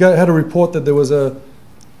had a report that there was a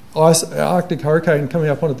Arctic hurricane coming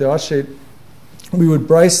up onto the ice sheet, we would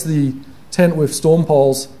brace the tent with storm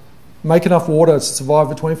poles, make enough water to survive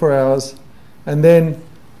for 24 hours, and then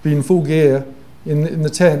be in full gear in the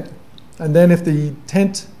tent. And then if the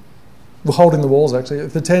tent, we're holding the walls actually,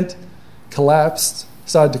 if the tent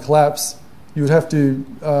started to collapse, you would have to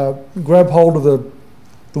grab hold of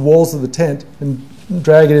the walls of the tent and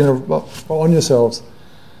drag it in on yourselves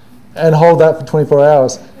and hold that for 24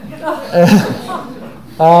 hours.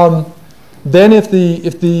 Then if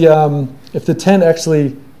the tent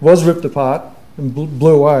actually was ripped apart and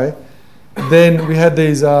blew away, then we had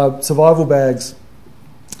these survival bags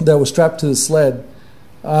that were strapped to the sled.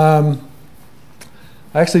 I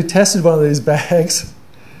actually tested one of these bags.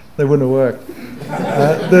 They wouldn't have worked.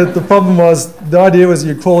 The problem was, the idea was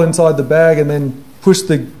you crawl inside the bag and then push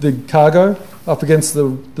the cargo up against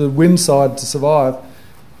the wind side to survive.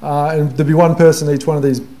 And there'd be one person in each one of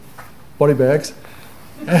these body bags.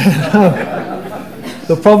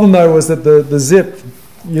 The problem though was that the zip,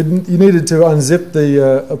 you needed to unzip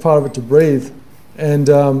a part of it to breathe, and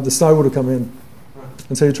the snow would have come in.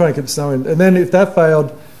 And so you're trying to keep the snow in. And then if that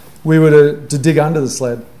failed, we were to dig under the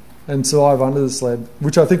sled and survive under the sled,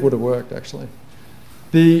 which I think would have worked actually.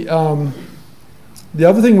 The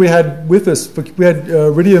other thing we had with us, we had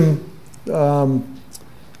iridium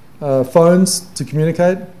phones to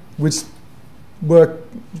communicate, which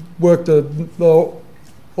worked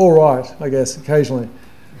all right, I guess, occasionally.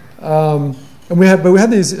 And we had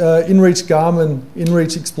these InReach Garmin,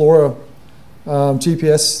 InReach Explorer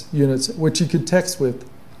GPS units, which you could text with.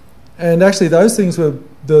 And actually those things were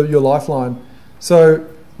your lifeline. So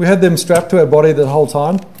we had them strapped to our body the whole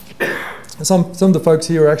time. Some of the folks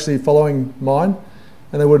here are actually following mine,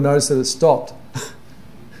 and they would have noticed that it stopped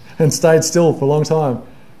and stayed still for a long time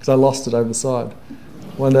because I lost it over the side.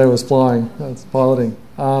 One day I was flying, I was piloting.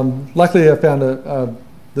 Luckily I found there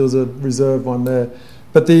was a reserve one there.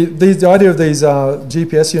 But the idea of these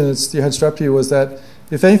GPS units you had strapped to you was that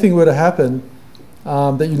if anything were to happen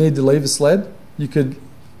that you need to leave a sled, you could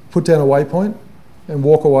put down a waypoint and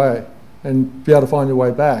walk away and be able to find your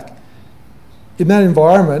way back. In that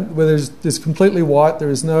environment where there's completely white, there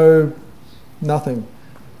is nothing.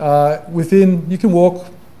 You can walk,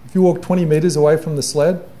 if you walk 20 meters away from the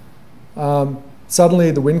sled,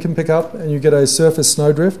 suddenly the wind can pick up and you get a surface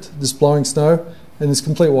snowdrift, this blowing snow, and it's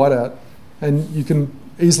complete whiteout. And you can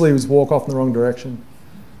easily just walk off in the wrong direction.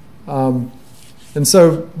 And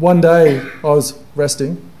so one day I was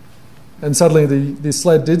resting, and suddenly the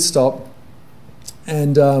sled did stop,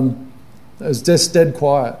 and it was just dead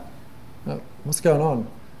quiet. What's going on?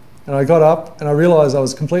 And I got up and I realized I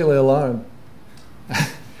was completely alone. I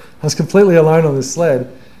was completely alone on this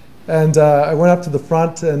sled. And I went up to the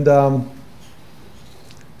front, and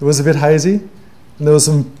it was a bit hazy, and there was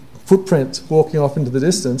some footprints walking off into the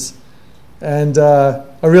distance. And I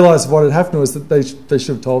realised what had happened was that they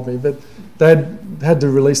should have told me, but they had to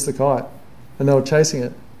release the kite, and they were chasing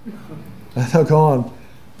it. And they were gone.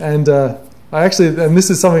 And and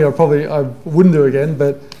this is something I wouldn't do again,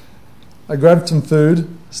 but I grabbed some food,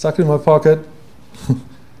 stuck it in my pocket,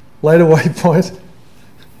 laid a waypoint,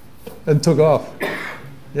 and took off.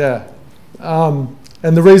 Yeah. And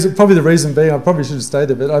the reason being, I probably should have stayed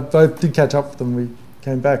there, but I did catch up with them when we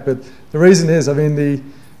came back. But the reason is, I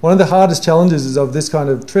mean, one of the hardest challenges of this kind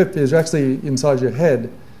of trip is actually inside your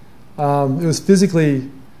head. It was physically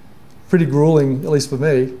pretty grueling, at least for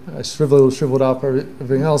me. I shriveled up,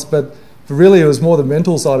 everything else, but really it was more the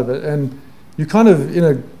mental side of it. And you're kind of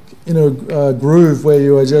in a groove where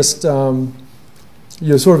you are just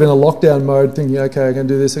you're sort of in a lockdown mode, thinking, okay, I'm going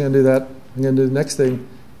to do this, I'm going to do that, I'm going to do the next thing,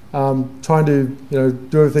 trying to do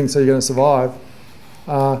everything so you're going to survive.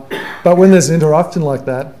 But when there's an interruption like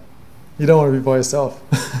that, you don't want to be by yourself.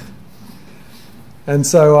 And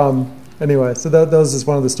so anyway, so that was just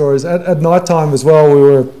one of the stories. At night time as well, we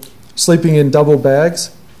were sleeping in double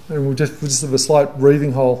bags, and we just have a slight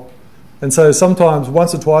breathing hole. And so sometimes,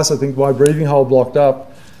 once or twice, I think my breathing hole blocked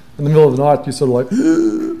up. In the middle of the night, you're sort of like...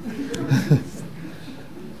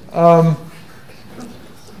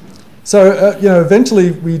 So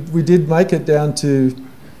eventually we did make it down to,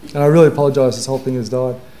 and I really apologise, this whole thing has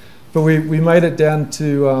died, but we made it down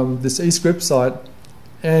to this eScript site,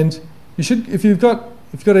 and you should, if you've got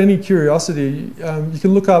any curiosity, you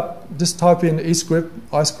can look up, just type in eScript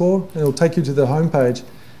ice core, and it'll take you to the homepage.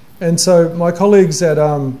 And so my colleagues at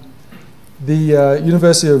the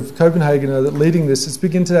University of Copenhagen are leading this. It's a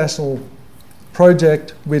big international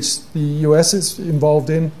project which the US is involved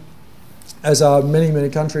in, as are many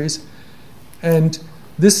countries. And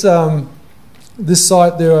this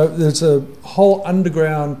site, there's a whole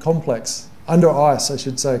underground complex, under ice I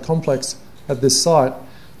should say, complex at this site,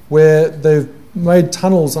 where they've made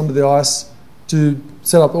tunnels under the ice to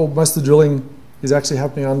set up, most of the drilling is actually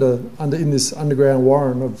happening in this underground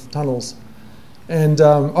warren of tunnels. And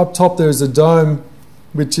up top there's a dome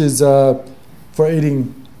which is for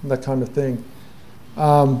eating, that kind of thing.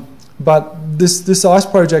 But this ice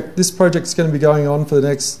project, this project's going to be going on for the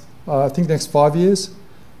next, I think next 5 years.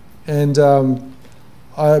 And I'm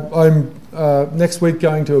next week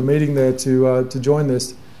going to a meeting there to join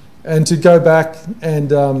this, and to go back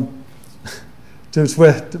and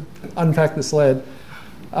to unpack the sled.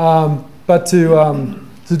 But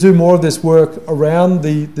to do more of this work around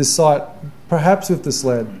this site, perhaps with the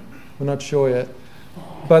sled, we're not sure yet.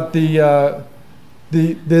 But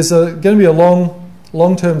there's going to be a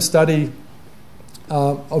long-term study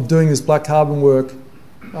of doing this black carbon work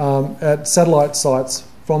at satellite sites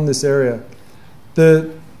from this area.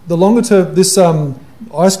 The longer term, this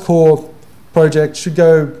ice core project should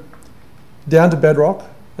go down to bedrock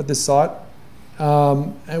at this site,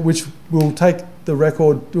 which will take the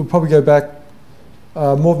record. It will probably go back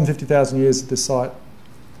more than 50,000 years at this site.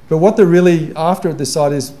 But what they're really after at this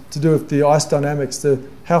site is to do with the ice dynamics.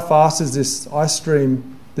 How fast is this ice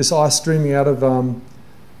streaming out of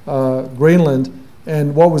Greenland,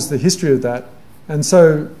 and what was the history of that? And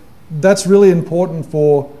so that's really important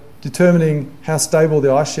for determining how stable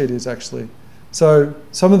the ice sheet is actually. So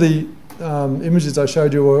some of the images I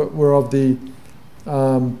showed you were of the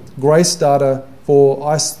GRACE data for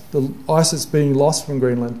the ice that's being lost from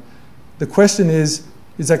Greenland. The question is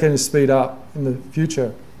that going to speed up in the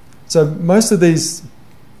future? So most of these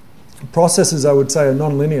processes, I would say, are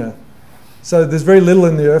non-linear. So there's very little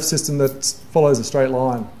in the Earth system that follows a straight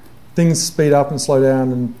line. Things speed up and slow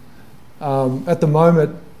down, and at the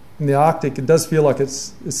moment in the Arctic, it does feel like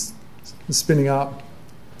it's spinning up.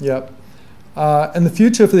 Yep. And the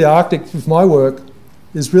future for the Arctic, with my work,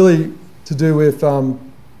 is really to do with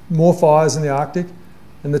more fires in the Arctic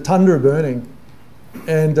and the tundra burning.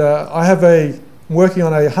 And I'm working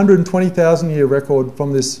on a 120,000-year record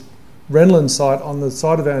from this Renland site on the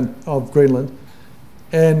side of Greenland.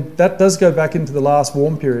 And that does go back into the last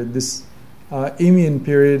warm period, this Eemian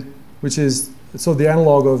period, which is sort of the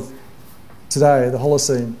analogue of today, the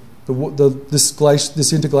Holocene,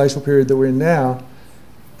 this interglacial period that we're in now.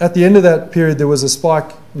 At the end of that period, there was a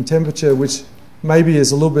spike in temperature, which maybe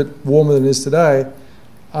is a little bit warmer than it is today,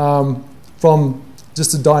 from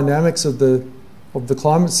just the dynamics of the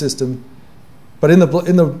climate system. But in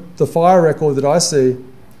the fire record that I see,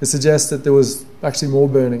 it suggests that there was actually more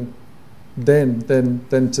burning then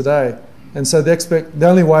than today. And so the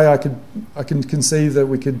only way I can conceive that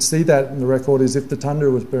we could see that in the record is if the tundra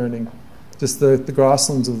was burning, just the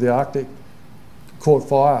grasslands of the Arctic caught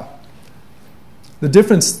fire. The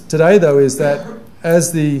difference today, though, is that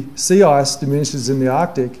as the sea ice diminishes in the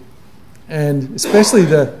Arctic, and especially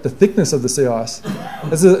the thickness of the sea ice,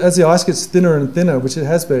 as the ice gets thinner and thinner, which it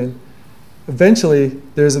has been, eventually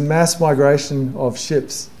there's a mass migration of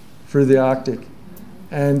ships through the Arctic.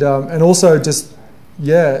 And also just,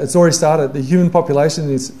 it's already started. The human population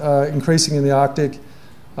is increasing in the Arctic.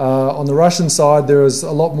 On the Russian side, there is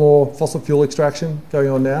a lot more fossil fuel extraction going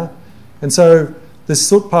on now. And so the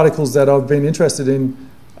soot particles that I've been interested in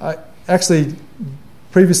actually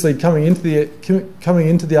previously coming into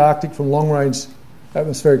the Arctic from long-range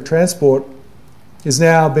atmospheric transport is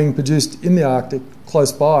now being produced in the Arctic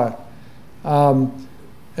close by.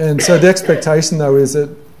 And so the expectation, though, is that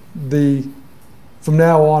from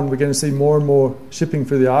now on we're going to see more and more shipping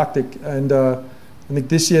through the Arctic. And I think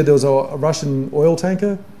this year there was a Russian oil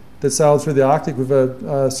tanker that sailed through the Arctic with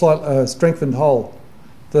a slight strengthened hull.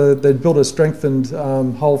 They'd built a strengthened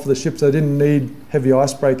hull for the ship, so they didn't need heavy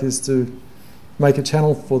icebreakers to make a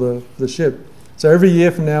channel for the ship. So every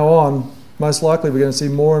year from now on, most likely we're going to see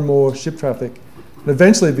more and more ship traffic. And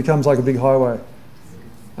eventually it becomes like a big highway.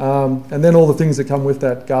 And then all the things that come with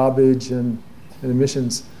that, garbage and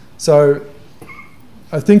emissions. So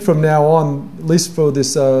I think from now on, at least for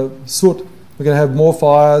this soot, we're going to have more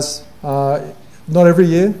fires. Not every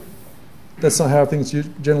year. That's not how things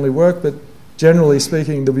generally work, but generally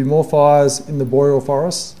speaking, there'll be more fires in the boreal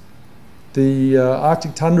forests. The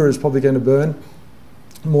Arctic tundra is probably going to burn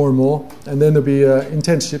more and more, and then there'll be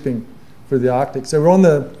intense shipping through the Arctic. So we're on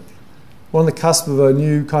the cusp of a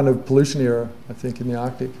new kind of pollution era, I think, in the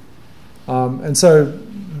Arctic. And so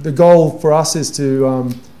the goal for us is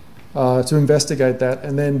to investigate that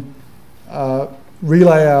and then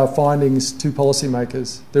relay our findings to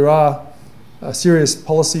policymakers. There are serious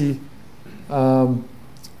policies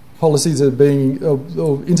that are being,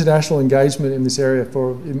 or international engagement in this area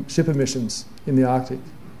for ship emissions in the Arctic.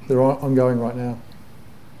 They're ongoing right now.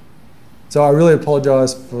 So I really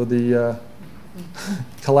apologise for the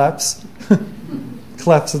collapse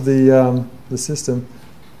of the system.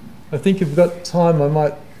 I think if we've got time, I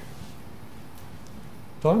might.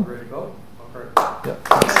 Time? Ready to go? Okay. Yeah.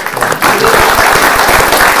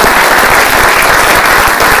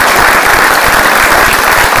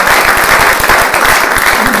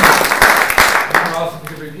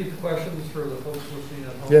 Repeat the questions for the folks listening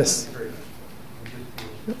at home. Yes.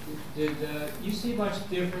 Did you see much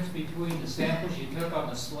difference between the samples you took on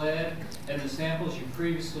the sled and the samples you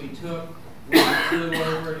previously took when you flew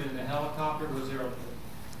over it in the helicopter? Was there a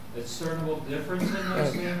discernible difference in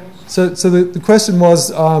those samples? So the question was,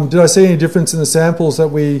 did I see any difference in the samples that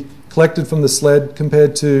we collected from the sled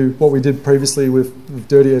compared to what we did previously with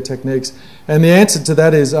dirtier techniques? And the answer to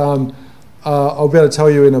that is, I'll be able to tell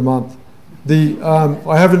you in a month.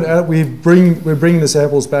 I haven't. We're bringing the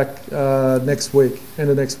samples back next week, end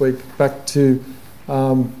of next week, back to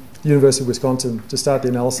University of Wisconsin to start the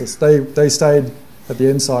analysis. They stayed at the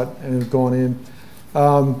end site and have gone in.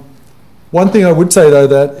 One thing I would say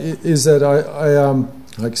though is that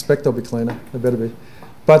I expect they'll be cleaner. They better be.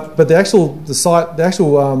 But the actual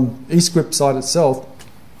eScript site itself,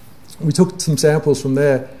 we took some samples from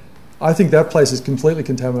there. I think that place is completely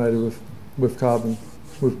contaminated with carbon,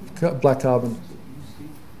 with black carbon.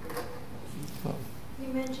 You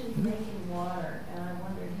mentioned making water, and I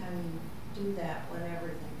wondered how you do that when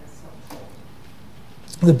everything is so cold.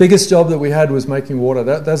 The biggest job that we had was making water.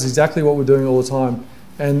 That's exactly what we're doing all the time.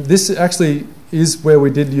 And this actually is where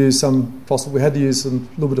we did use some fossil. We had to use a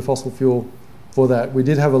little bit of fossil fuel for that. We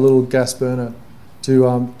did have a little gas burner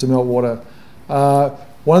to melt water.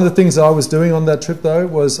 One of the things that I was doing on that trip though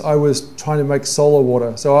was I was trying to make solar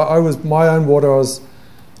water. So I was my own water.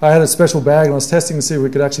 I had a special bag and I was testing to see if we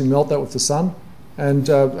could actually melt that with the sun. And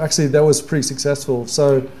actually that was pretty successful.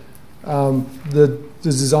 So the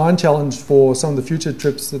design challenge for some of the future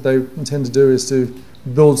trips that they intend to do is to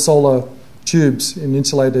build solar tubes in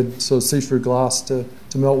insulated sort of see-through glass to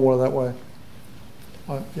melt water that way.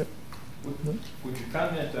 Yep. Would you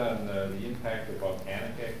comment on the impact of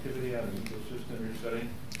volcanic activity on the ecosystem you're studying?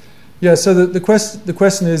 Yeah, so the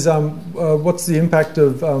question is what's the impact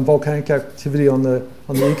of volcanic activity on the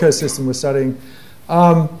ecosystem we're studying?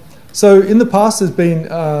 So in the past there's been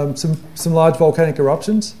some large volcanic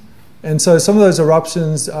eruptions, and so some of those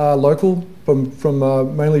eruptions are local,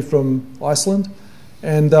 mainly from Iceland,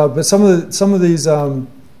 and but some of these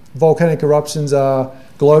volcanic eruptions are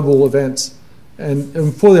global events.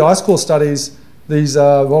 And for the ice core studies, these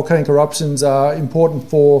volcanic eruptions are important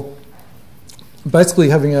for basically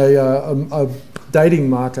having a dating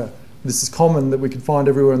marker. This is common that we can find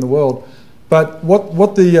everywhere in the world. But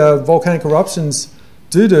what the volcanic eruptions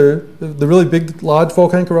do, the really big, large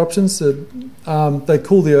volcanic eruptions, they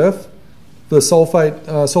cool the Earth. The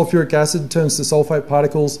sulfuric acid turns to sulfate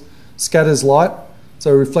particles, scatters light, so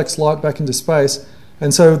it reflects light back into space.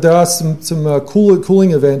 And so there are some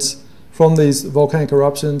cooling events from these volcanic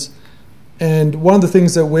eruptions. And one of the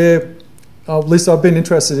things that at least I've been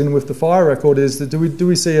interested in with the fire record is that do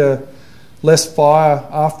we see less fire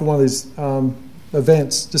after one of these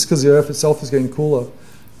events just because the Earth itself is getting cooler?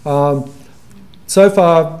 So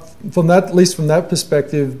far, at least from that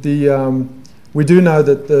perspective, we do know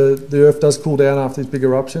that the Earth does cool down after these big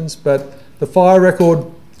eruptions, but the fire record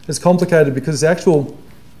is complicated because the actual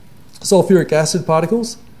sulfuric acid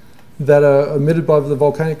particles that are emitted by the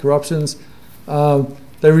volcanic eruptions,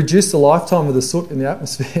 they reduce the lifetime of the soot in the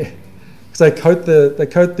atmosphere because they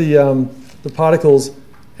coat the particles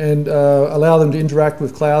and allow them to interact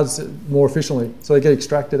with clouds more efficiently, so they get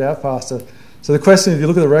extracted out faster. So the question, if you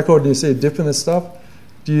look at the record and you see a dip in this stuff,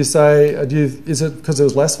 do you say, is it because there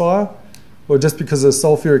was less fire, or just because the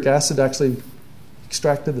sulfuric acid actually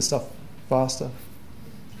extracted the stuff faster?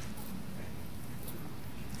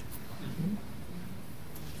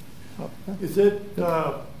 Is it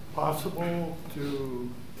possible to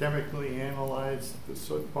chemically analyze the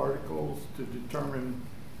soot particles to determine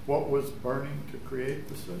what was burning to create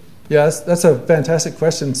the soot? Yeah, that's a fantastic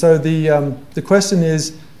question. So the question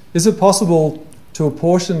is it possible to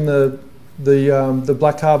apportion the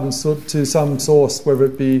black carbon soot to some source, whether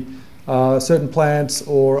it be certain plants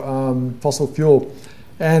or fossil fuel?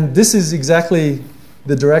 And this is exactly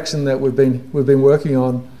the direction that we've been working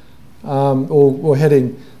on or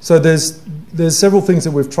heading. So there's several things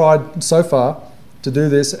that we've tried so far to do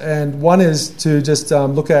this, and one is to just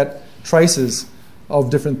look at traces of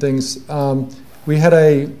different things. We had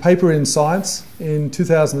a paper in Science in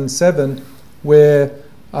 2007 where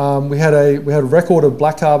we had a record of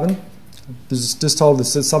black carbon. This just told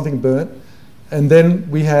us that something burnt, and then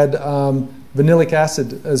we had vanillic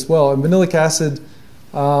acid as well. And vanillic acid,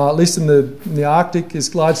 at least in the Arctic,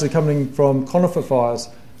 is largely coming from conifer fires.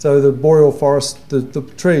 So the boreal forest, the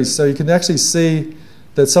trees. So you can actually see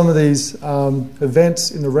that some of these events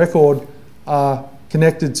in the record are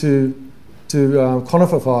connected to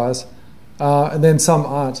conifer fires, and then some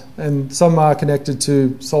aren't. And some are connected to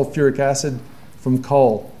sulfuric acid from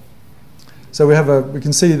coal. So we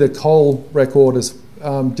can see the coal record is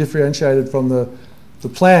differentiated from the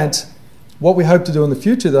plant. What we hope to do in the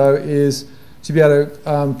future, though, is to be able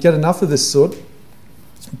to get enough of this soot,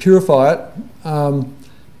 purify it,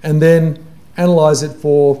 and then analyze it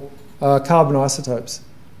for carbon isotopes.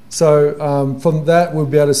 So from that, we'll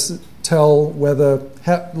be able to tell whether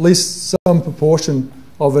at least some proportion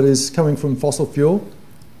of it is coming from fossil fuel,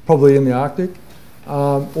 probably in the Arctic,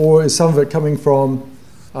 or is some of it coming from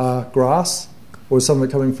grass, or is some of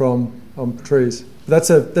it coming from trees. That's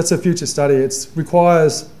a future study. It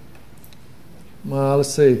requires,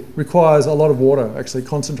 requires a lot of water, actually,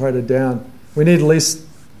 concentrated down. We need at least,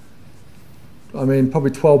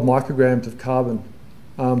 probably 12 micrograms of carbon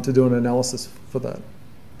to do an analysis for that.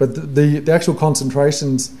 But the actual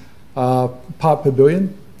concentrations are part per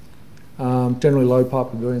billion, generally low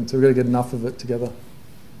part per billion, so we've got to get enough of it together.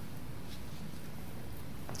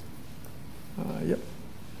 Yep.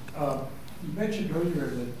 You mentioned earlier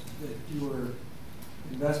that you were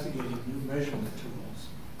investigating new measurement tools.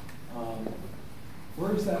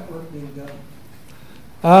 Where is that work being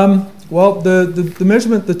done? Well, the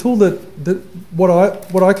measurement, the tool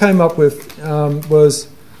what I came up with was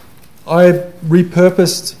I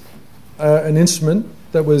repurposed an instrument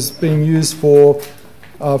that was being used for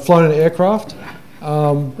flying an aircraft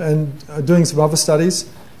and doing some other studies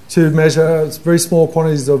to measure very small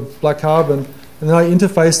quantities of black carbon, and then I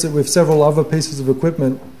interfaced it with several other pieces of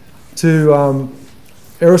equipment to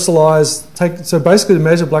aerosolize, so basically to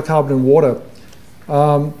measure black carbon in water.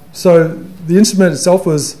 So the instrument itself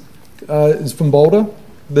is from Boulder,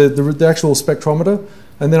 the actual spectrometer,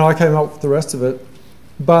 and then I came up with the rest of it.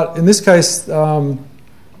 But in this case,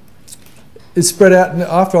 it's spread out. And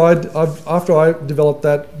after I developed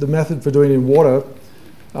the method for doing it in water,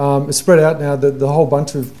 it's spread out now. The whole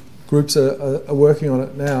bunch of groups are working on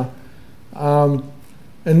it now.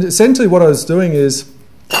 And essentially, what I was doing is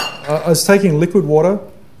I was taking liquid water,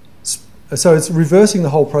 so it's reversing the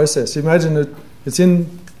whole process. Imagine it's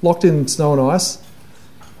locked in snow and ice.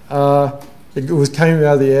 It came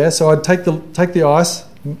out of the air, so I'd take the ice,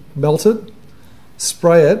 melt it,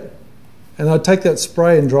 spray it, and I'd take that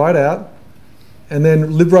spray and dry it out, and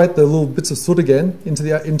then liberate the little bits of soot again into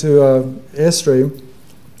airstream.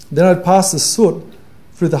 Then I'd pass the soot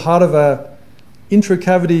through the heart of a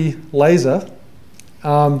intracavity laser,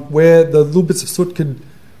 where the little bits of soot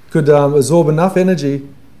could absorb enough energy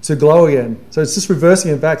to glow again. So it's just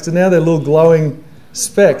reversing it back. So now they're little glowing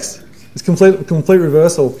specks. It's complete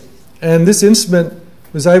reversal. And this instrument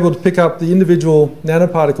was able to pick up the individual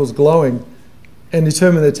nanoparticles glowing and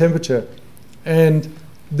determine their temperature. And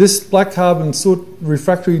this black carbon soot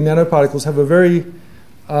refractory nanoparticles have a very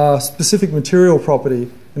specific material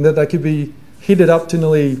property in that they could be heated up to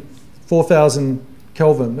nearly 4,000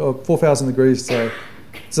 Kelvin, or 4,000 degrees, so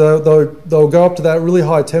they'll go up to that really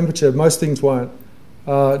high temperature. Most things won't.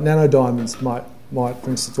 Nanodiamonds might, for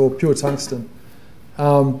instance, or pure tungsten.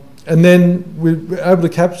 And then we're able to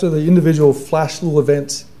capture the individual flash little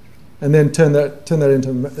events and then turn that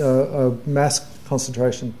into mass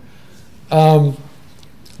concentration.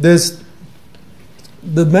 The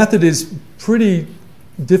method is pretty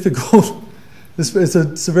difficult. It's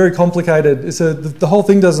a very complicated. The whole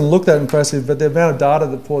thing doesn't look that impressive, but the amount of data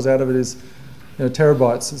that pours out of it is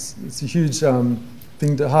terabytes. It's a huge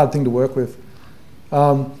hard thing to work with.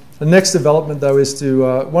 The next development, though, is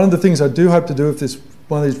to one of the things I do hope to do with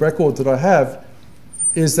one of these records that I have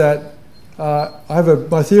is that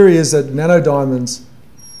my theory is that nanodiamonds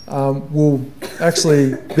will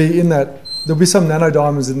actually be in that. There'll be some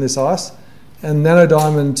nanodiamonds in this ice, and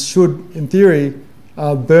nanodiamonds should, in theory,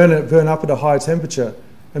 burn up at a higher temperature.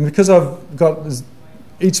 And because I've got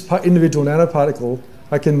each individual nanoparticle,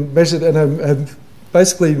 I can measure and have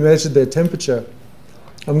basically measured their temperature.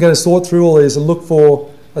 I'm going to sort through all these and look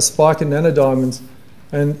for a spike in nanodiamonds.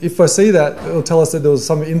 And if I see that, it'll tell us that there was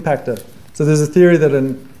some impactor. So there's a theory that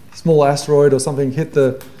a small asteroid or something hit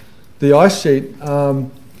the ice sheet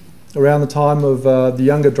around the time of the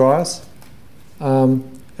Younger Dryas, and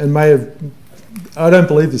may have. I don't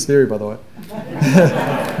believe this theory, by the way.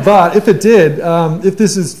 But if it did, if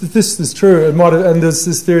this is true, it might have, and there's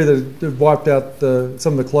this theory that it wiped out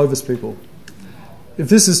some of the Clovis people. If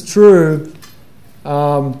this is true,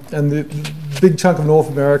 and the big chunk of North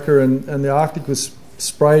America and the Arctic was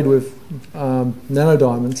sprayed with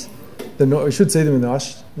nanodiamonds, then we should see them in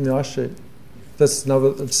the ice sheet. That's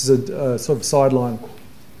a sort of sideline.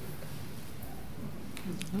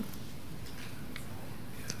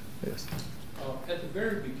 Yes. At the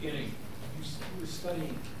very beginning, you were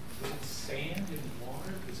studying sand and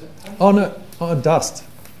water. Is that? Oh no, dust.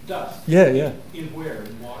 Dust. Yeah. In where?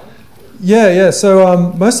 In water? Yeah.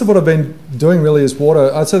 So most of what I've been doing really is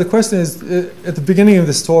water. So the question is, at the beginning of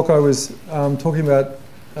this talk, I was talking about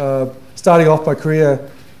starting off my career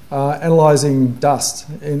analysing dust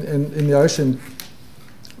in the ocean.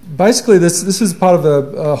 basically, this is part of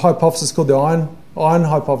a hypothesis called the iron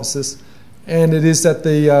hypothesis, and it is that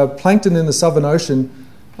the plankton in the Southern Ocean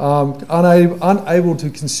unable to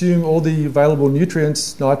consume all the available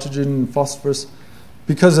nutrients, nitrogen and phosphorus,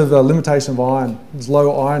 because of a limitation of iron. There's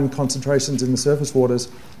low iron concentrations in the surface waters.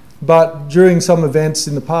 But during some events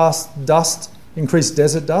in the past, increased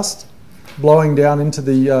desert dust, blowing down into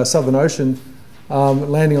the Southern Ocean,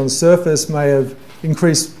 landing on the surface, may have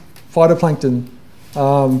increased phytoplankton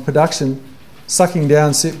production, sucking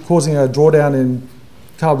down, causing a drawdown in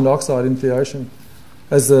carbon dioxide into the ocean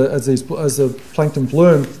as the plankton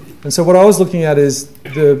bloom. And so what I was looking at is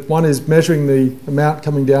one is measuring the amount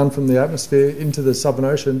coming down from the atmosphere into the Southern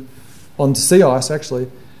Ocean onto sea ice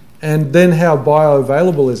actually, and then how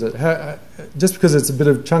bioavailable is it? Just because it's a bit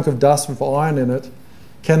of chunk of dust with iron in it,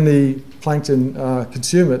 can the plankton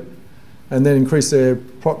consume it and then increase their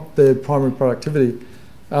primary productivity?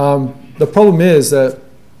 The problem is that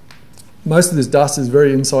most of this dust is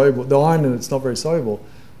very insoluble. The iron in it's not very soluble.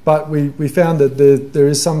 But we found that there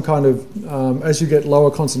is some kind of, as you get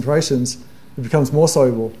lower concentrations, it becomes more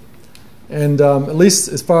soluble. And at least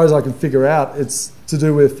as far as I can figure out, it's to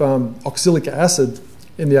do with oxalic acid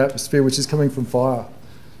in the atmosphere, which is coming from fire.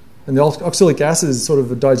 And the oxalic acid is sort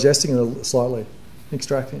of digesting it slightly,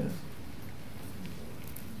 extracting it.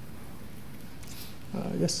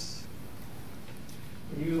 Yes?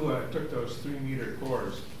 When you took those 3-meter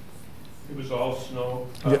cores, it was all snow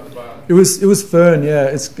top to bottom? It was fern, yeah.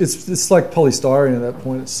 It's like polystyrene at that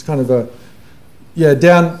point. It's kind of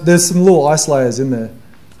there's some little ice layers in there.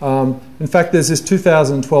 In fact, there's this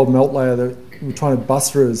 2012 melt layer that we're trying to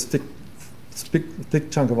bust through as thick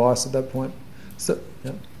chunk of ice at that point. So,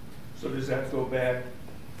 yeah. So does that go back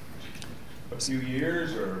a few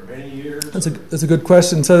years or many years? That's a good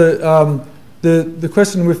question. So the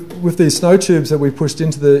question with these snow tubes that we pushed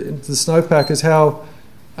into the snowpack is how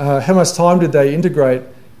much time did they integrate?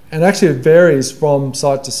 And actually it varies from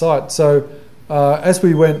site to site. So as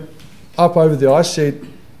we went up over the ice sheet,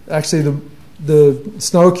 actually the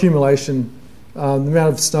snow accumulation, the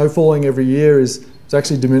amount of snow falling every year is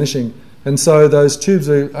actually diminishing. And so those tubes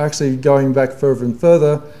are actually going back further and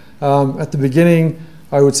further. At the beginning,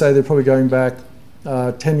 I would say they're probably going back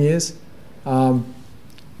 10 years.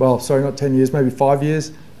 Well, sorry, not 10 years, maybe 5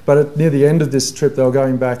 years. But near the end of this trip, they were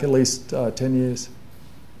going back at least 10 years.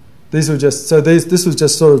 This was just sort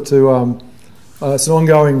of to, it's an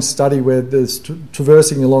ongoing study where there's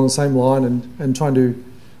traversing along the same line and trying to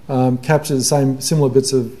capture the similar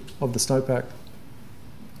bits of the snowpack.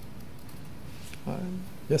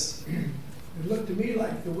 Yes? It looked to me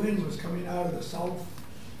like the wind was coming out of the south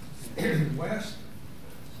west.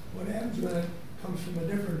 What happens when it comes from a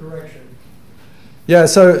different direction? Yeah,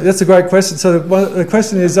 so that's a great question. So the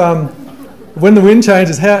question is, when the wind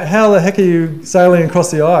changes, how the heck are you sailing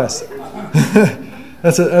across the ice?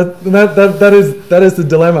 that is the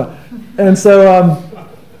dilemma. And so,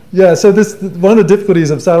 so one of the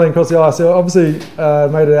difficulties of sailing across the ice, so obviously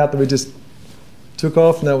made it out that we just took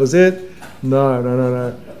off and that was it. No.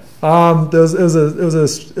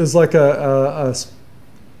 It was like a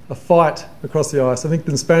fight across the ice. I think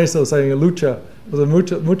in Spanish they were saying a lucha. It was a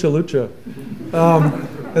mucha lucha.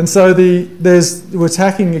 And so we're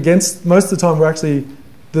attacking against, most of the time we're actually,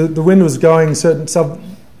 the wind was going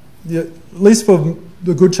at least for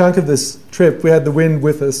the good chunk of this trip, we had the wind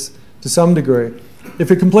with us to some degree. If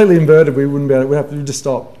it completely inverted, we wouldn't be able to, we'd just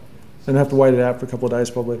stop and have to wait it out for a couple of days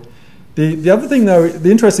probably. The other thing though,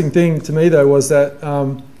 the interesting thing to me though was that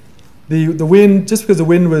the wind, just because the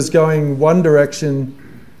wind was going one direction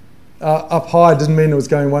up high didn't mean it was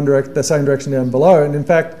going the same direction down below. And in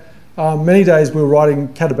fact, many days we were riding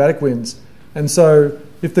katabatic winds. And so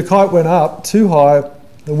if the kite went up too high,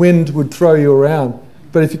 the wind would throw you around.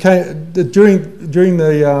 But if you came, during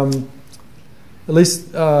the, at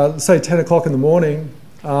least say 10 o'clock in the morning,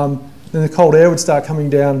 then the cold air would start coming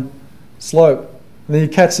down slope. And then you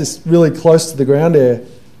catch this really close to the ground air.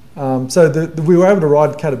 So we were able to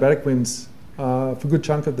ride katabatic winds for a good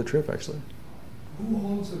chunk of the trip actually. Who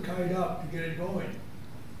holds the kite up to get it going?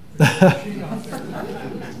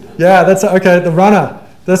 Yeah, that's okay. The runner.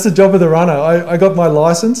 That's the job of the runner. I got my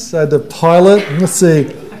license. I had to pilot. Let's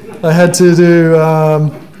see. I had to do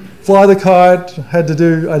fly the kite.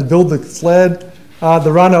 I'd build the sled.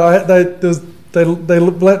 The runner. They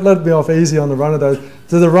let me off easy on the runner though.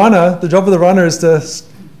 So the runner. The job of the runner is to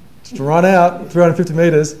run out 350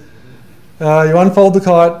 meters. You unfold the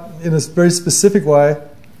kite in a very specific way,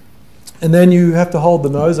 and then you have to hold the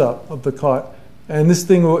nose up of the kite. And this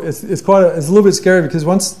thing, it's a little bit scary because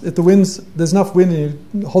if there's enough wind and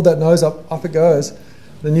you hold that nose up it goes,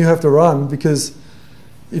 then you have to run because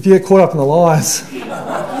if you get caught up in the lines,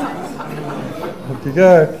 you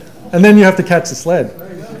go. And then you have to catch the sled.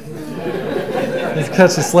 You have to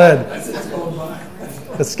catch the sled.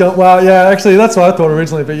 Well, yeah, actually, that's what I thought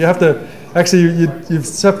originally, but you have to, actually, you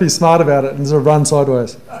have to be smart about it and sort of run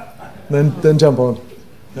sideways. Then jump on.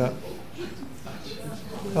 Yeah.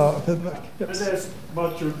 Let's ask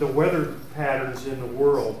about the weather patterns in the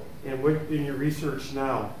world, and what in your research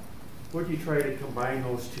now, what do you try to combine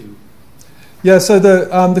those two? Yeah, so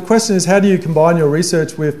the question is, how do you combine your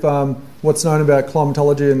research with what's known about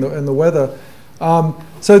climatology and the weather?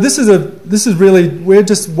 So this is really, we're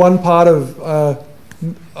just one part of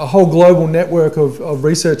a whole global network of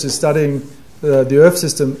researchers studying the Earth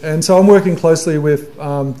system, and so I'm working closely with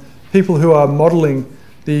people who are modelling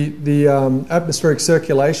the atmospheric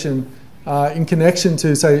circulation in connection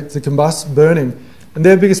to, say, the burning. And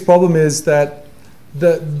their biggest problem is that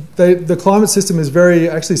the climate system is very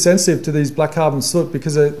actually sensitive to these black carbon soot,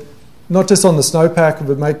 because it, not just on the snowpack, it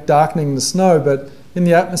would make darkening the snow, but in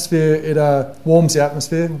the atmosphere it warms the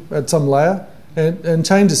atmosphere at some layer and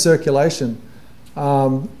changes circulation,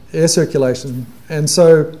 air circulation. And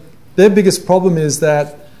so their biggest problem is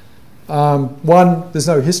that, one, there's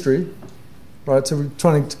no history, right? So we're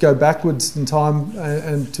trying to go backwards in time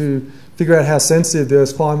and to figure out how sensitive the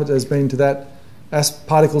Earth's climate has been to that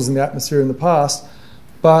particles in the atmosphere in the past.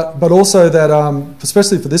 But also that,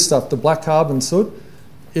 especially for this stuff, the black carbon soot,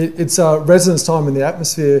 its residence time in the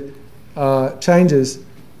atmosphere changes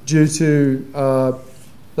due to,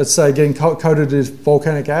 let's say, getting coated with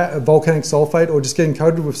volcanic sulfate, or just getting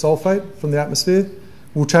coated with sulfate from the atmosphere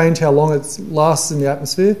will change how long it lasts in the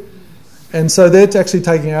atmosphere. And so they're actually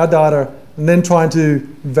taking our data and then trying to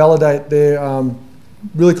validate their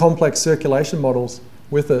really complex circulation models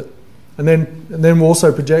with it. And then we're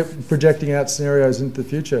also projecting out scenarios into the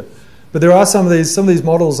future. But there are some of these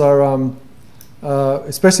models are,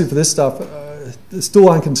 especially for this stuff, still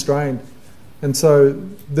unconstrained. And so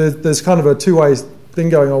there's kind of a two-way thing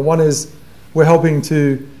going on. One is we're helping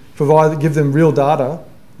to give them real data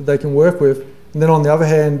that they can work with. And then on the other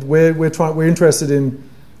hand, we're interested in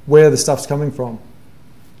where the stuff's coming from.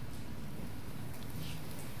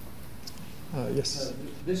 Yes.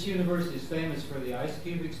 This university is famous for the ice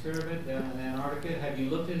cube experiment down in Antarctica. Have you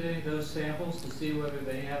looked at any of those samples to see whether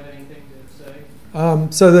they have anything to say?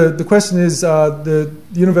 So the question is, the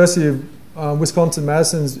University of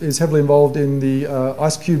Wisconsin-Madison is heavily involved in the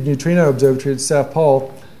ice cube neutrino observatory at the South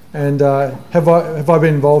Pole. And have I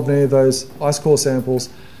been involved in any of those ice core samples?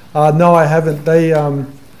 No, I haven't.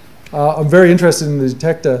 I'm very interested in the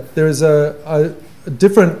detector. There is a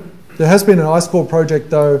different. There has been an ice core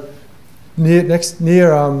project though near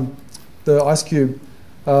the ice cube,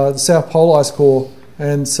 the South Pole ice core,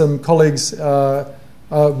 and some colleagues are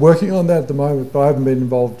working on that at the moment, but I haven't been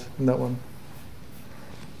involved in that one.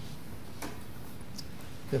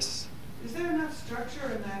 Yes. Is there enough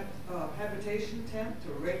structure in that habitation tent to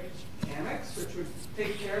rig hammocks, which would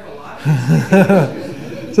take care of a lot of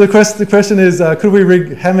these? So the question is, could we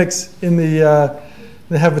rig hammocks in the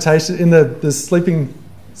habitation, in the sleeping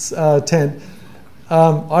tent?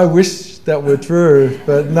 I wish that were true,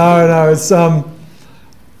 but no, it's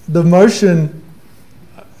the motion.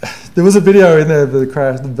 There was a video in there of the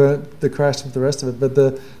crash with the rest of it, but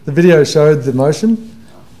the video showed the motion,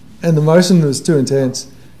 and the motion was too intense,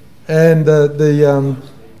 and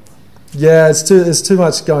yeah, it's too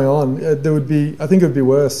much going on. I think it would be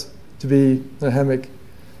worse to be in a hammock.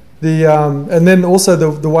 And then also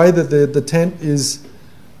the way that the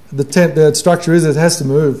structure is, it has to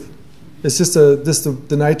move. It's just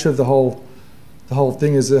the nature of the whole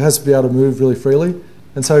thing is it has to be able to move really freely.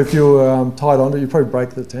 And so if you're tied onto it, you probably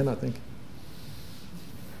break the tent, I think.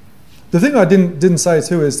 The thing I didn't say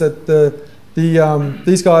too is that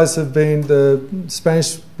these guys have been, the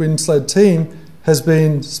Spanish WindSled team has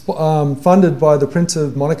been funded by the Prince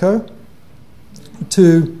of Monaco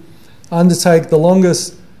to undertake the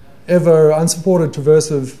longest ever unsupported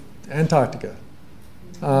traverse of Antarctica,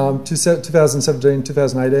 2017,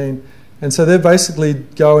 2018. And so they're basically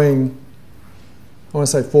going, I want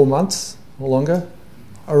to say 4 months or longer,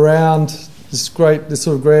 around this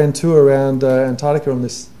sort of grand tour around Antarctica on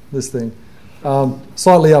this thing.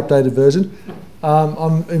 Slightly updated version.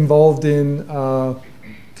 I'm involved in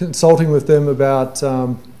consulting with them about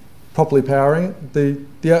properly powering it.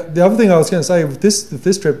 The other thing I was going to say with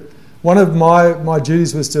this trip, one of my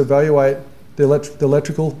duties was to evaluate the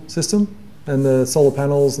electrical system and the solar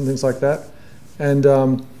panels and things like that, and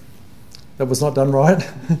that was not done right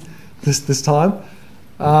this time.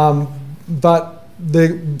 But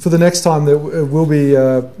for the next time, there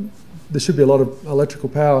should be a lot of electrical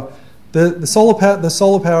power. The solar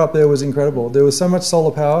power up there was incredible. There was so much solar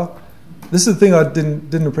power. This is the thing I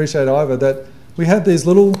didn't appreciate either, that we had these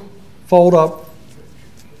little fold-up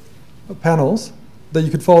panels that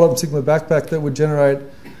you could fold up and stick in the backpack that would generate,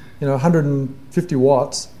 150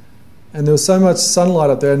 watts. And there was so much sunlight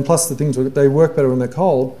up there, and plus the things they work better when they're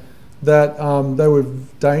cold, that they were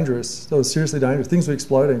dangerous. They were seriously dangerous. Things were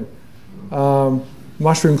exploding.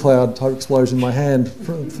 Mushroom cloud type explosion in my hand,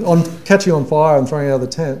 catching on fire and throwing it out of the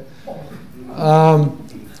tent.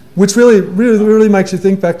 Which really makes you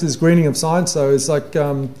think back to this greening of science. Though it's like,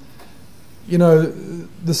 the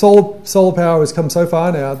solar power has come so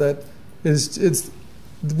far now that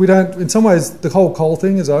we don't. In some ways, the whole coal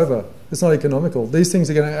thing is over. It's not economical. These things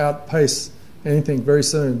are going to outpace anything very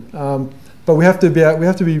soon. But we have to be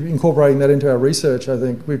incorporating that into our research, I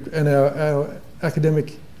think, and our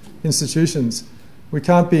academic institutions. We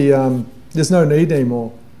can't be. There's no need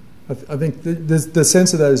anymore. I think the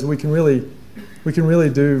sense of that is we can really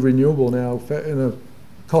do renewable now in a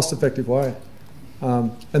cost-effective way.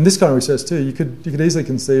 And this kind of research too. You could easily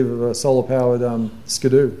conceive of a solar-powered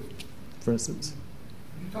skidoo, for instance.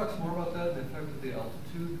 Can you talk some more about that? The effect of the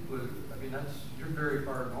altitude. You're very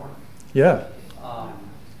far north. Yeah.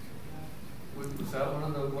 Was that one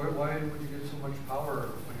of the? Why would you get so much power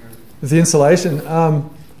when you're? With the insolation,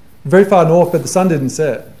 very far north, but the sun didn't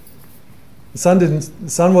set. The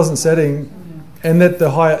sun wasn't setting, and at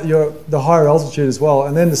the higher altitude as well,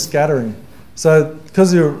 and then the scattering. So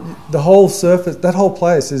because the whole surface, that whole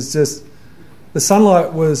place is just the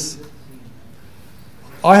sunlight was.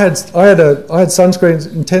 I had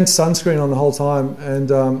sunscreen, intense sunscreen on the whole time,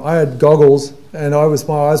 and I had goggles, and my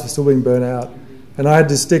eyes were still being burnt out, and I had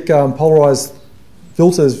to stick polarized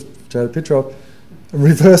filters, which I had a picture of, and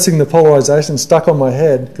reversing the polarization stuck on my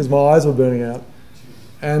head because my eyes were burning out,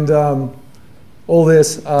 and all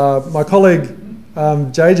this. My colleague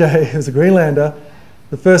JJ, who's a Greenlander,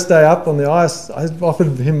 the first day up on the ice, I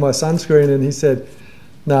offered him my sunscreen, and he said,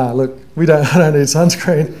 "Nah, look, I don't need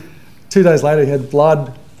sunscreen." 2 days later, he had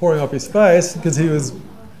blood pouring off his face because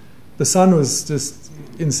the sun was just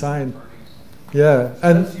insane. Yeah,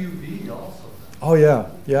 and that's UV also. Oh yeah,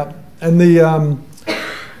 yeah, and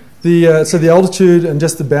so the altitude and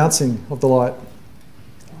just the bouncing of the light.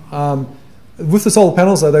 With the solar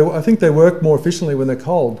panels, though, I think they work more efficiently when they're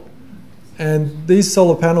cold, and these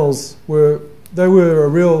solar panels were a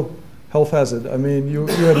real health hazard. I mean, you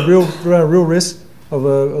had a real risk of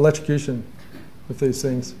electrocution with these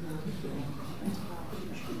things.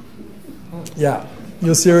 Yeah,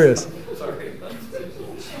 you're serious. Sorry.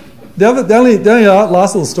 The only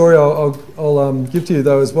last little story I'll give to you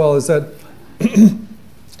though as well is that if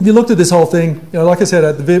you looked at this whole thing, like I said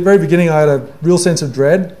at the very beginning, I had a real sense of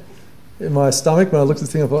dread in my stomach when I looked at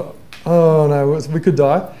this thing. I thought, oh no, we could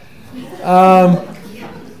die.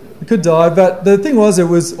 We could die, but the thing was, it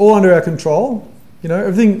was all under our control.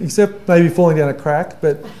 Everything except maybe falling down a crack,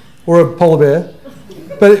 or a polar bear.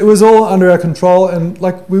 But it was all under our control, and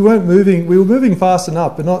we weren't moving. We were moving fast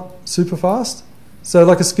enough, but not super fast. So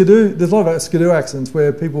like a skidoo, there's a lot of skidoo accidents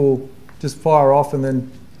where people just fire off and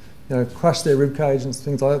then crush their rib cage and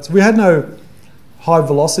things like that. So we had no high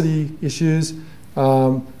velocity issues.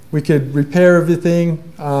 We could repair everything,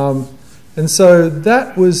 and so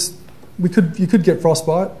that was you could get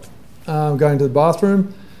frostbite going to the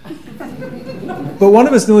bathroom. But one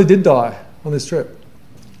of us nearly did die on this trip,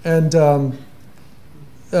 and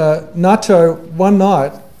Nacho, one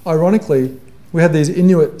night, ironically, we had these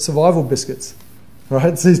Inuit survival biscuits,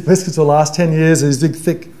 right? So these biscuits will last 10 years, these big,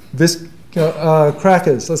 thick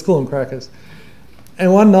crackers, let's call them crackers.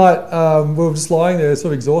 And one night, we were just lying there,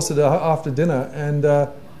 sort of exhausted after dinner, and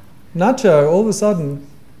Nacho, all of a sudden,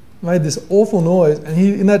 made this awful noise, and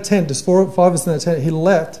in that tent, just 4 or 5 of us in that tent,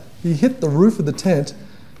 he hit the roof of the tent,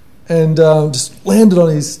 and just landed on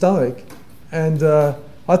his stomach, and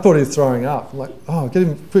I thought he was throwing up. I'm like, oh, get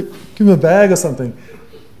him quick, give him a bag or something.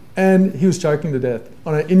 And he was choking to death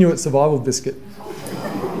on an Inuit survival biscuit.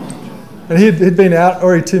 And he'd been out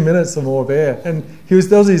already 2 minutes or more of air. And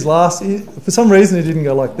that was his last, for some reason he didn't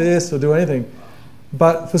go like this or do anything.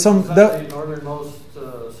 But for some... Was that the northernmost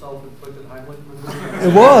self-inflicted Heimlich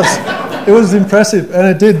maneuver? It was impressive,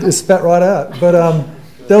 and it spat right out. But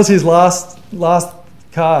that was his last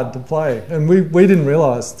card to play. And we didn't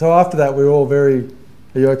realise. So after that we were all very...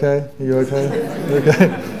 Are you okay? Are you okay? Are you okay?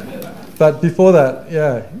 But before that,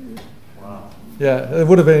 yeah. Wow. Yeah, it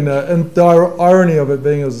would have been, and the irony of it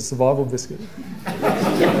being it was a survival biscuit.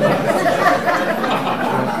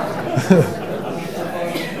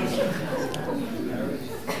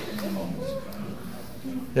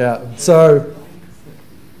 Yeah, so.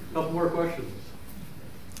 A couple more questions.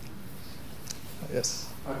 Yes.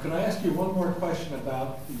 Can I ask you one more question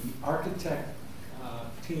about the architect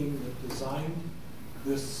team that designed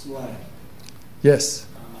this sled? Yes.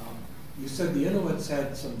 You said the Inuits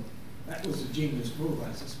had some, that was a genius move,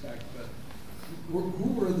 I suspect, but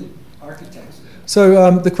who were the architects of it?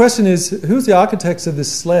 So the question is, who's the architects of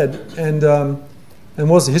this sled, and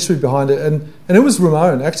what's the history behind it? And it was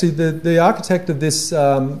Ramon. Actually, the architect of this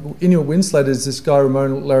Inuit WindSled is this guy,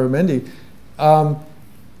 Ramon Larramendi.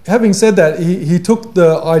 Having said that, he took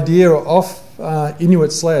the idea off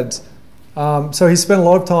Inuit sleds. So he spent a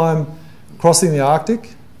lot of time crossing the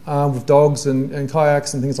Arctic with dogs and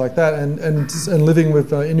kayaks and things like that, and living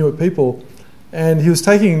with Inuit people. And he was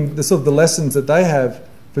taking the sort of the lessons that they have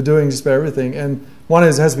for doing just about everything. And one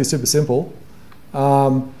is it has to be super simple.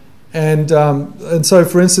 And so,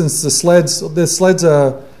 for instance, the sleds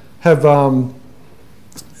have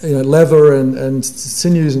leather and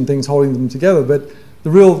sinews and things holding them together. But the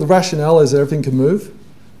rationale is that everything can move.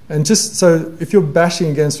 And just so if you're bashing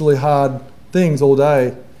against really hard things all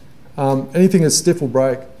day, anything that's stiff will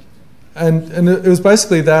break. And it was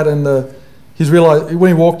basically that, and he's realised when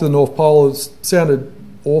he walked to the North Pole, it sounded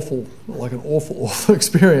awful, like an awful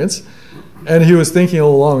experience. And he was thinking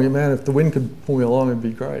all along, man, if the wind could pull me along, it'd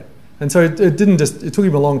be great. And so it took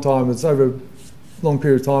him a long time. It's over a long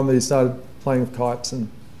period of time that he started playing with kites and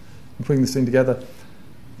putting this thing together.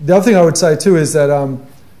 The other thing I would say too is that,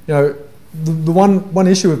 the one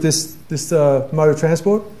issue with this mode of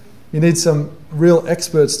transport, you need some real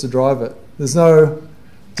experts to drive it. There's no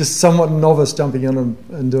just somewhat novice jumping in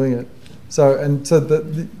and doing it. So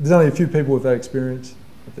there's only a few people with that experience,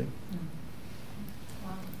 I think.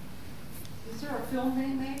 Is there a film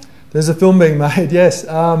being made? There's a film being made, yes.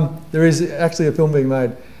 There is actually a film being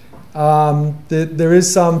made. There is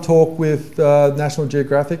some talk with National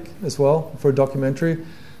Geographic as well for a documentary.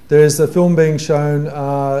 There's a film being shown,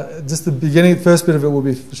 just the first bit of it will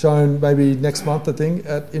be shown maybe next month, I think,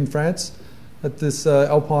 in France at this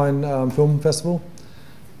Alpine Film Festival.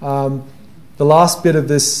 The last bit of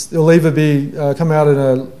this, it'll either be come out in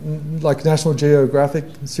a National Geographic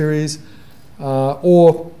series,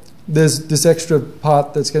 or there's this extra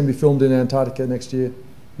part that's going to be filmed in Antarctica next year.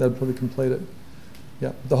 That'll probably complete it.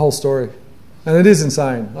 Yeah, the whole story. And it is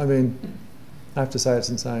insane. I mean, I have to say it's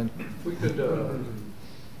insane. If we could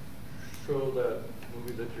show that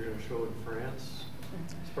movie that you're going to show in France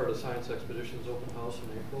as part of Science Expedition's open house in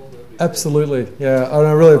April, that'd be absolutely, great. Yeah. And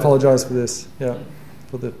I really apologise for this. Yeah,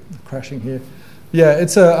 for the crashing here. Yeah,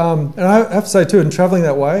 it's and I have to say too, in travelling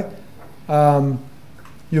that way,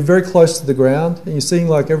 you're very close to the ground and you're seeing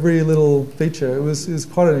like every little feature. It was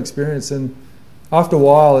quite an experience, and after a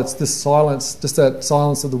while, it's this silence, just that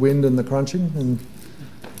silence of the wind and the crunching, and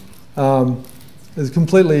it's a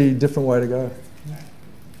completely different way to go.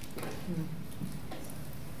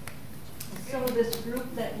 So this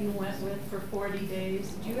group that you went with for 40 days,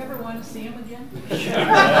 do you ever want to see them again?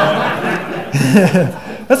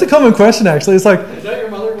 That's a common question, actually. It's like, is that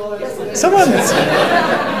your mother-in-law? Someone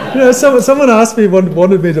asked me,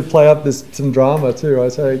 wanted me to play up some drama too,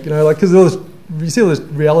 right? So, because you see all this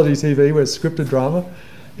reality TV where it's scripted drama,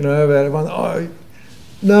 about everyone. Oh,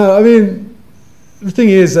 no, I mean, the thing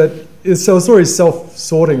is that it's already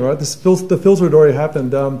self-sorting, right? The filter had already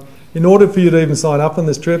happened. In order for you to even sign up on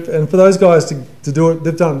this trip, and for those guys to do it,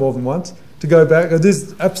 they've done it more than once, to go back,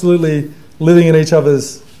 this absolutely living in each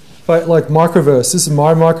other's, like microverse. This is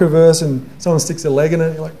my microverse, and someone sticks their leg in it,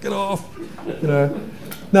 and you're like, get off,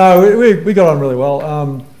 No, we got on really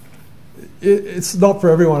well. It's not for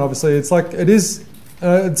everyone, obviously. It's like, it is,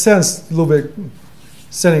 it sounds a little bit,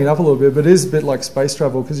 setting it up a little bit, but it is a bit like space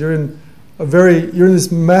travel, because you're in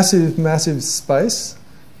this massive, massive space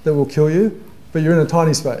that will kill you, but you're in a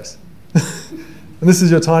tiny space. And this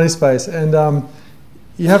is your tiny space. And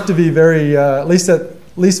you have to be very, at least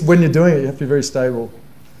when you're doing it, you have to be very stable.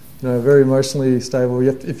 Very emotionally stable.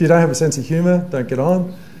 If you don't have a sense of humour, don't get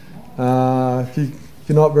on. If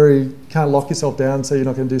you're not can't lock yourself down, so you're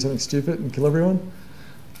not going to do something stupid and kill everyone.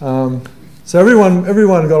 So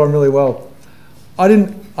everyone got on really well. I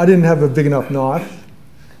didn't have a big enough knife.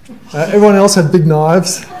 Everyone else had big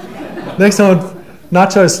knives. Next time,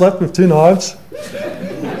 Nacho slept with 2 knives.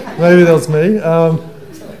 Maybe that was me.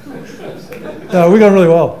 No, we got on really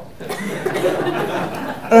well.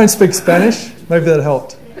 I don't speak Spanish. Maybe that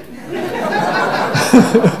helped.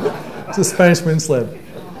 It's a Spanish WindSled.